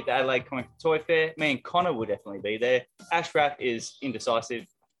forget to be at the Adelaide Comic Toy Fair. Me and Connor will definitely be there. Ashraf is indecisive.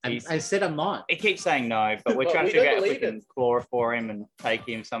 I said I'm not. He keeps saying no, but we're Well, trying to we figure don't out if we believe can claw it for him and take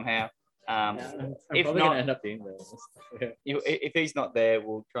him somehow. I'm if probably not- gonna end up doing this. If he's not there,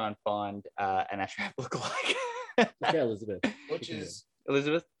 we'll try and find an Ashraf lookalike. Okay, Elizabeth. Which is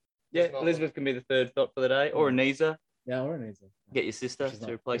Elizabeth? Yeah, She's not- Elizabeth can be the third thought for the day. Or Anisa. Yeah, or Anisa. Get your sister She's to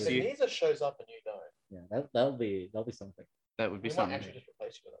not- replace if you. Anisa shows up and you don't, Yeah, that'll be something. That would be we might something. actually just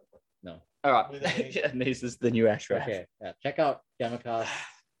replace you with that. No. All right. With Anisa. Anisa's the new Ashraf. Okay, yeah. Check out Gamacast.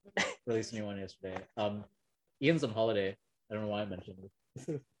 Released a new one yesterday. Ian's on holiday. I don't know why I mentioned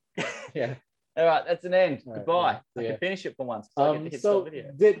it. Yeah. All right, that's an end. All right, Goodbye. yeah. I Yeah. can finish it for once. 'cause I get to hit So stop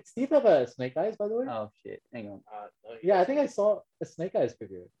video. did Steve have a Snake Eyes, by the way? Oh shit! Hang on. No, Yeah, I think I saw a Snake Eyes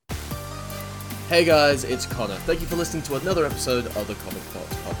figure. Hey guys, it's Connor. Thank you for listening to another episode of the Comic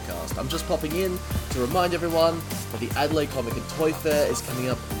Box Podcast. I'm just popping in to remind everyone that the Adelaide Comic and Toy Fair is coming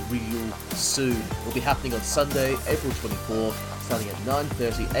up real soon. It will be happening on Sunday, April 24th, starting at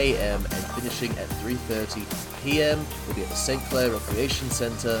 9:30 a.m. and finishing at 3:30 p.m. We'll be at the St. Clair Recreation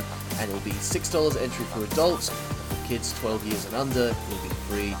Centre, and it will be $6 entry for adults, and for kids 12 years and under, it will be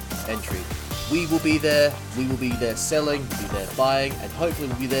free entry. We will be there selling, we'll be there buying, and hopefully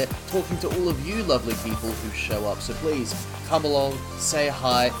we'll be there talking to all of you lovely people who show up. So please, come along, say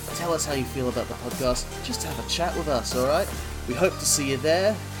hi, tell us how you feel about the podcast, just have a chat with us, alright? We hope to see you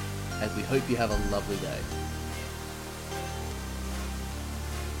there, and we hope you have a lovely day.